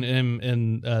screen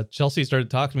and Chelsea started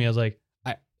talking to me. I was like,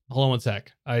 hold on one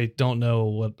sec. I don't know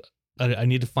what I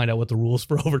need to find out what the rules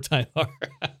for overtime are.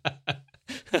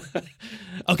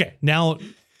 Okay, now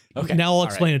I'll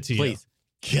explain it to you. Please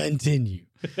continue.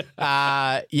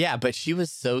 Yeah, but she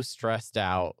was so stressed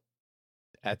out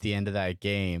at the end of that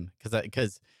game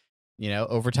because you know,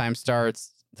 overtime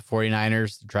starts, the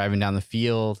 49ers driving down the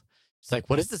field. It's like,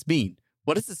 what does this mean?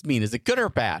 What does this mean? Is it good or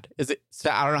bad? Is it? So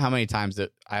I don't know how many times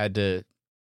that I had to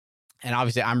And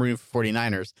obviously I'm rooting for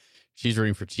 49ers. She's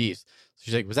rooting for Chiefs. So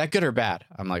she's like, was that good or bad?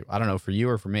 I'm like, I don't know, for you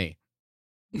or for me?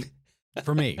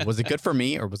 For me. Was it good for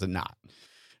me or was it not?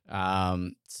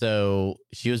 So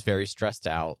she was very stressed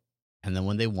out. And then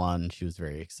when they won, she was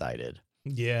very excited.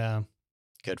 Yeah.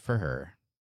 Good for her.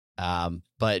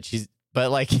 But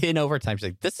like in overtime, she's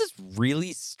like, this is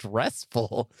really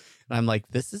stressful. And I'm like,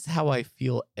 this is how I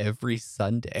feel every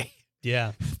Sunday.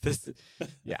 Yeah.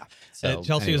 Yeah. So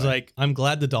Chelsea was like, I'm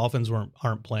glad the Dolphins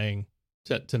aren't playing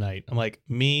tonight. I'm like,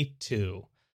 me too.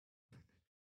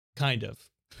 Kind of.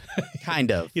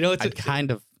 You know, I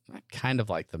kind of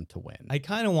like them to win. I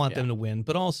kind of want them to win,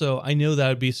 but also I know that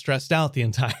I'd be stressed out the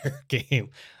entire game,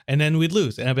 and then we'd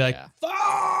lose, and I'd be like,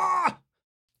 ah!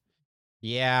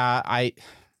 Yeah,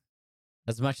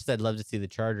 as much as I'd love to see the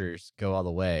Chargers go all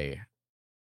the way,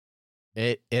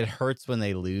 it hurts when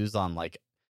they lose on like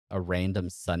a random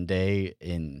Sunday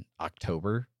in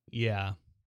October. Yeah.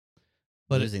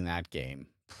 But losing that game.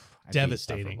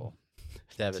 Devastating.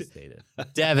 Devastated.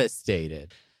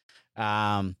 Devastated.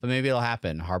 But maybe it'll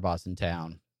happen. Harbaugh's in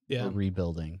town. Yeah. We're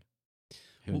rebuilding.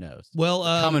 Who knows? Well,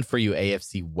 coming for you,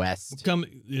 AFC West. They're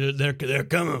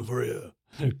coming for you.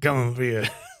 They're coming for you.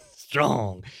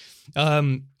 Strong.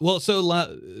 Well, so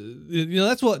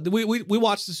that's what we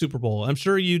watched the Super Bowl. I'm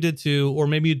sure you did too, or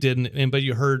maybe you didn't, but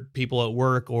you heard people at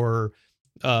work or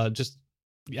just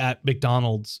at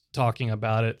McDonald's talking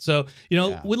about it. So,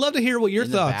 we'd love to hear what your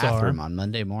thoughts are on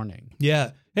Monday morning.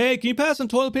 Yeah. Hey, can you pass some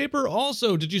toilet paper?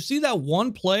 Also, did you see that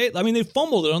one play? I mean, they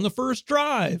fumbled it on the first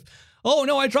drive. Oh,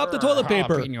 no, I dropped the toilet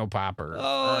paper. Jalapeno popper.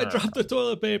 Oh, I dropped the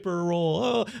toilet paper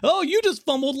roll. Oh, you just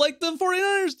fumbled like the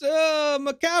 49ers.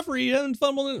 McCaffrey and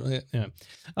fumbled it. Yeah.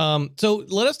 So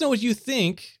let us know what you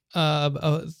think.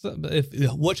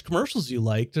 Which commercials you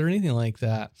liked or anything like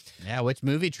that. Yeah, which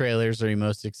movie trailers are you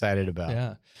most excited about?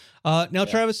 Yeah. Now,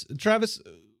 Travis,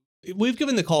 we've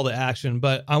given the call to action,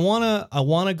 but I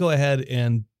wanna go ahead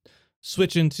and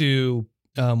switch into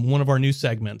one of our new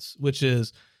segments, which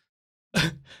is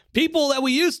people that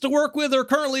we used to work with or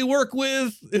currently work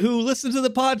with who listen to the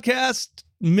podcast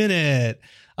minute.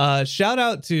 Shout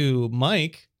out to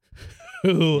Mike,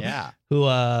 who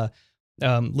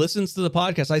listens to the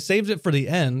podcast. I saved it for the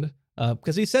end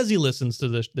because he says he listens to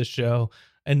this show,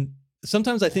 and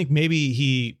sometimes I think maybe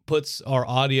he puts our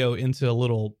audio into a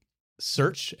little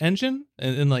search engine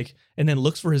and then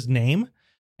looks for his name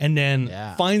and then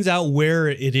finds out where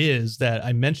it is that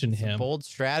I mentioned him. Bold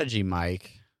strategy,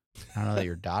 Mike. I don't know that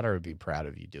your daughter would be proud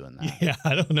of you doing that. Yeah,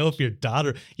 I don't know if your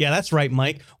daughter. Yeah, that's right,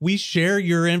 Mike. We share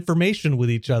your information with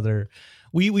each other.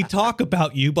 We talk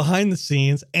about you behind the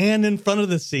scenes and in front of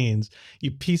the scenes.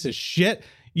 You piece of shit.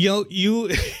 You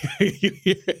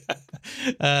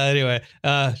anyway,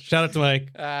 shout out to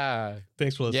Mike.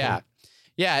 Thanks for listening.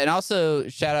 Yeah, and also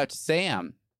shout out to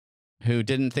Sam, who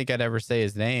didn't think I'd ever say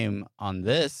his name on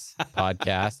this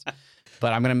podcast,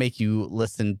 but I'm going to make you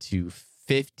listen to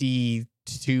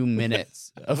 52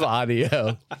 minutes of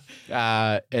audio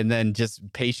and then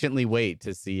just patiently wait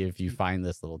to see if you find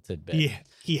this little tidbit. Yeah,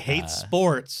 he hates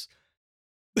sports,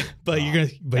 but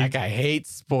that guy hates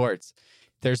sports.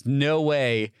 There's no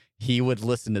way he would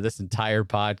listen to this entire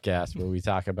podcast where we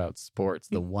talk about sports,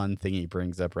 the one thing he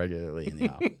brings up regularly in the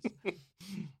office.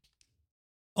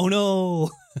 Oh no.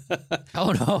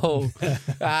 Oh no.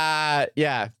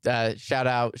 Shout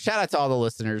out to all the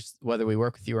listeners, whether we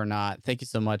work with you or not. Thank you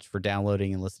so much for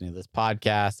downloading and listening to this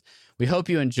podcast. We hope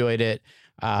you enjoyed it.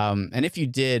 And if you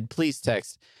did, please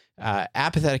text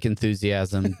apathetic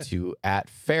enthusiasm to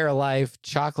 @Fairlife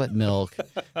chocolate milk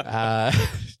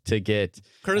to get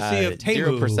courtesy of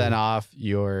Temu 0% off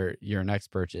your next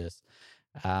purchase.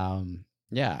 And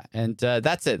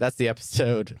that's it. That's the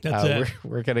episode.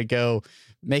 We're gonna go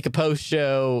make a post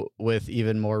show with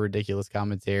even more ridiculous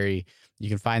commentary. You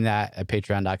can find that at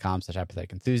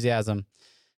patreon.com/apathetic enthusiasm.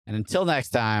 And until next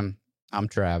time, I'm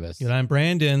Travis. And I'm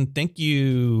Brandon. Thank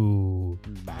you.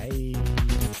 Bye.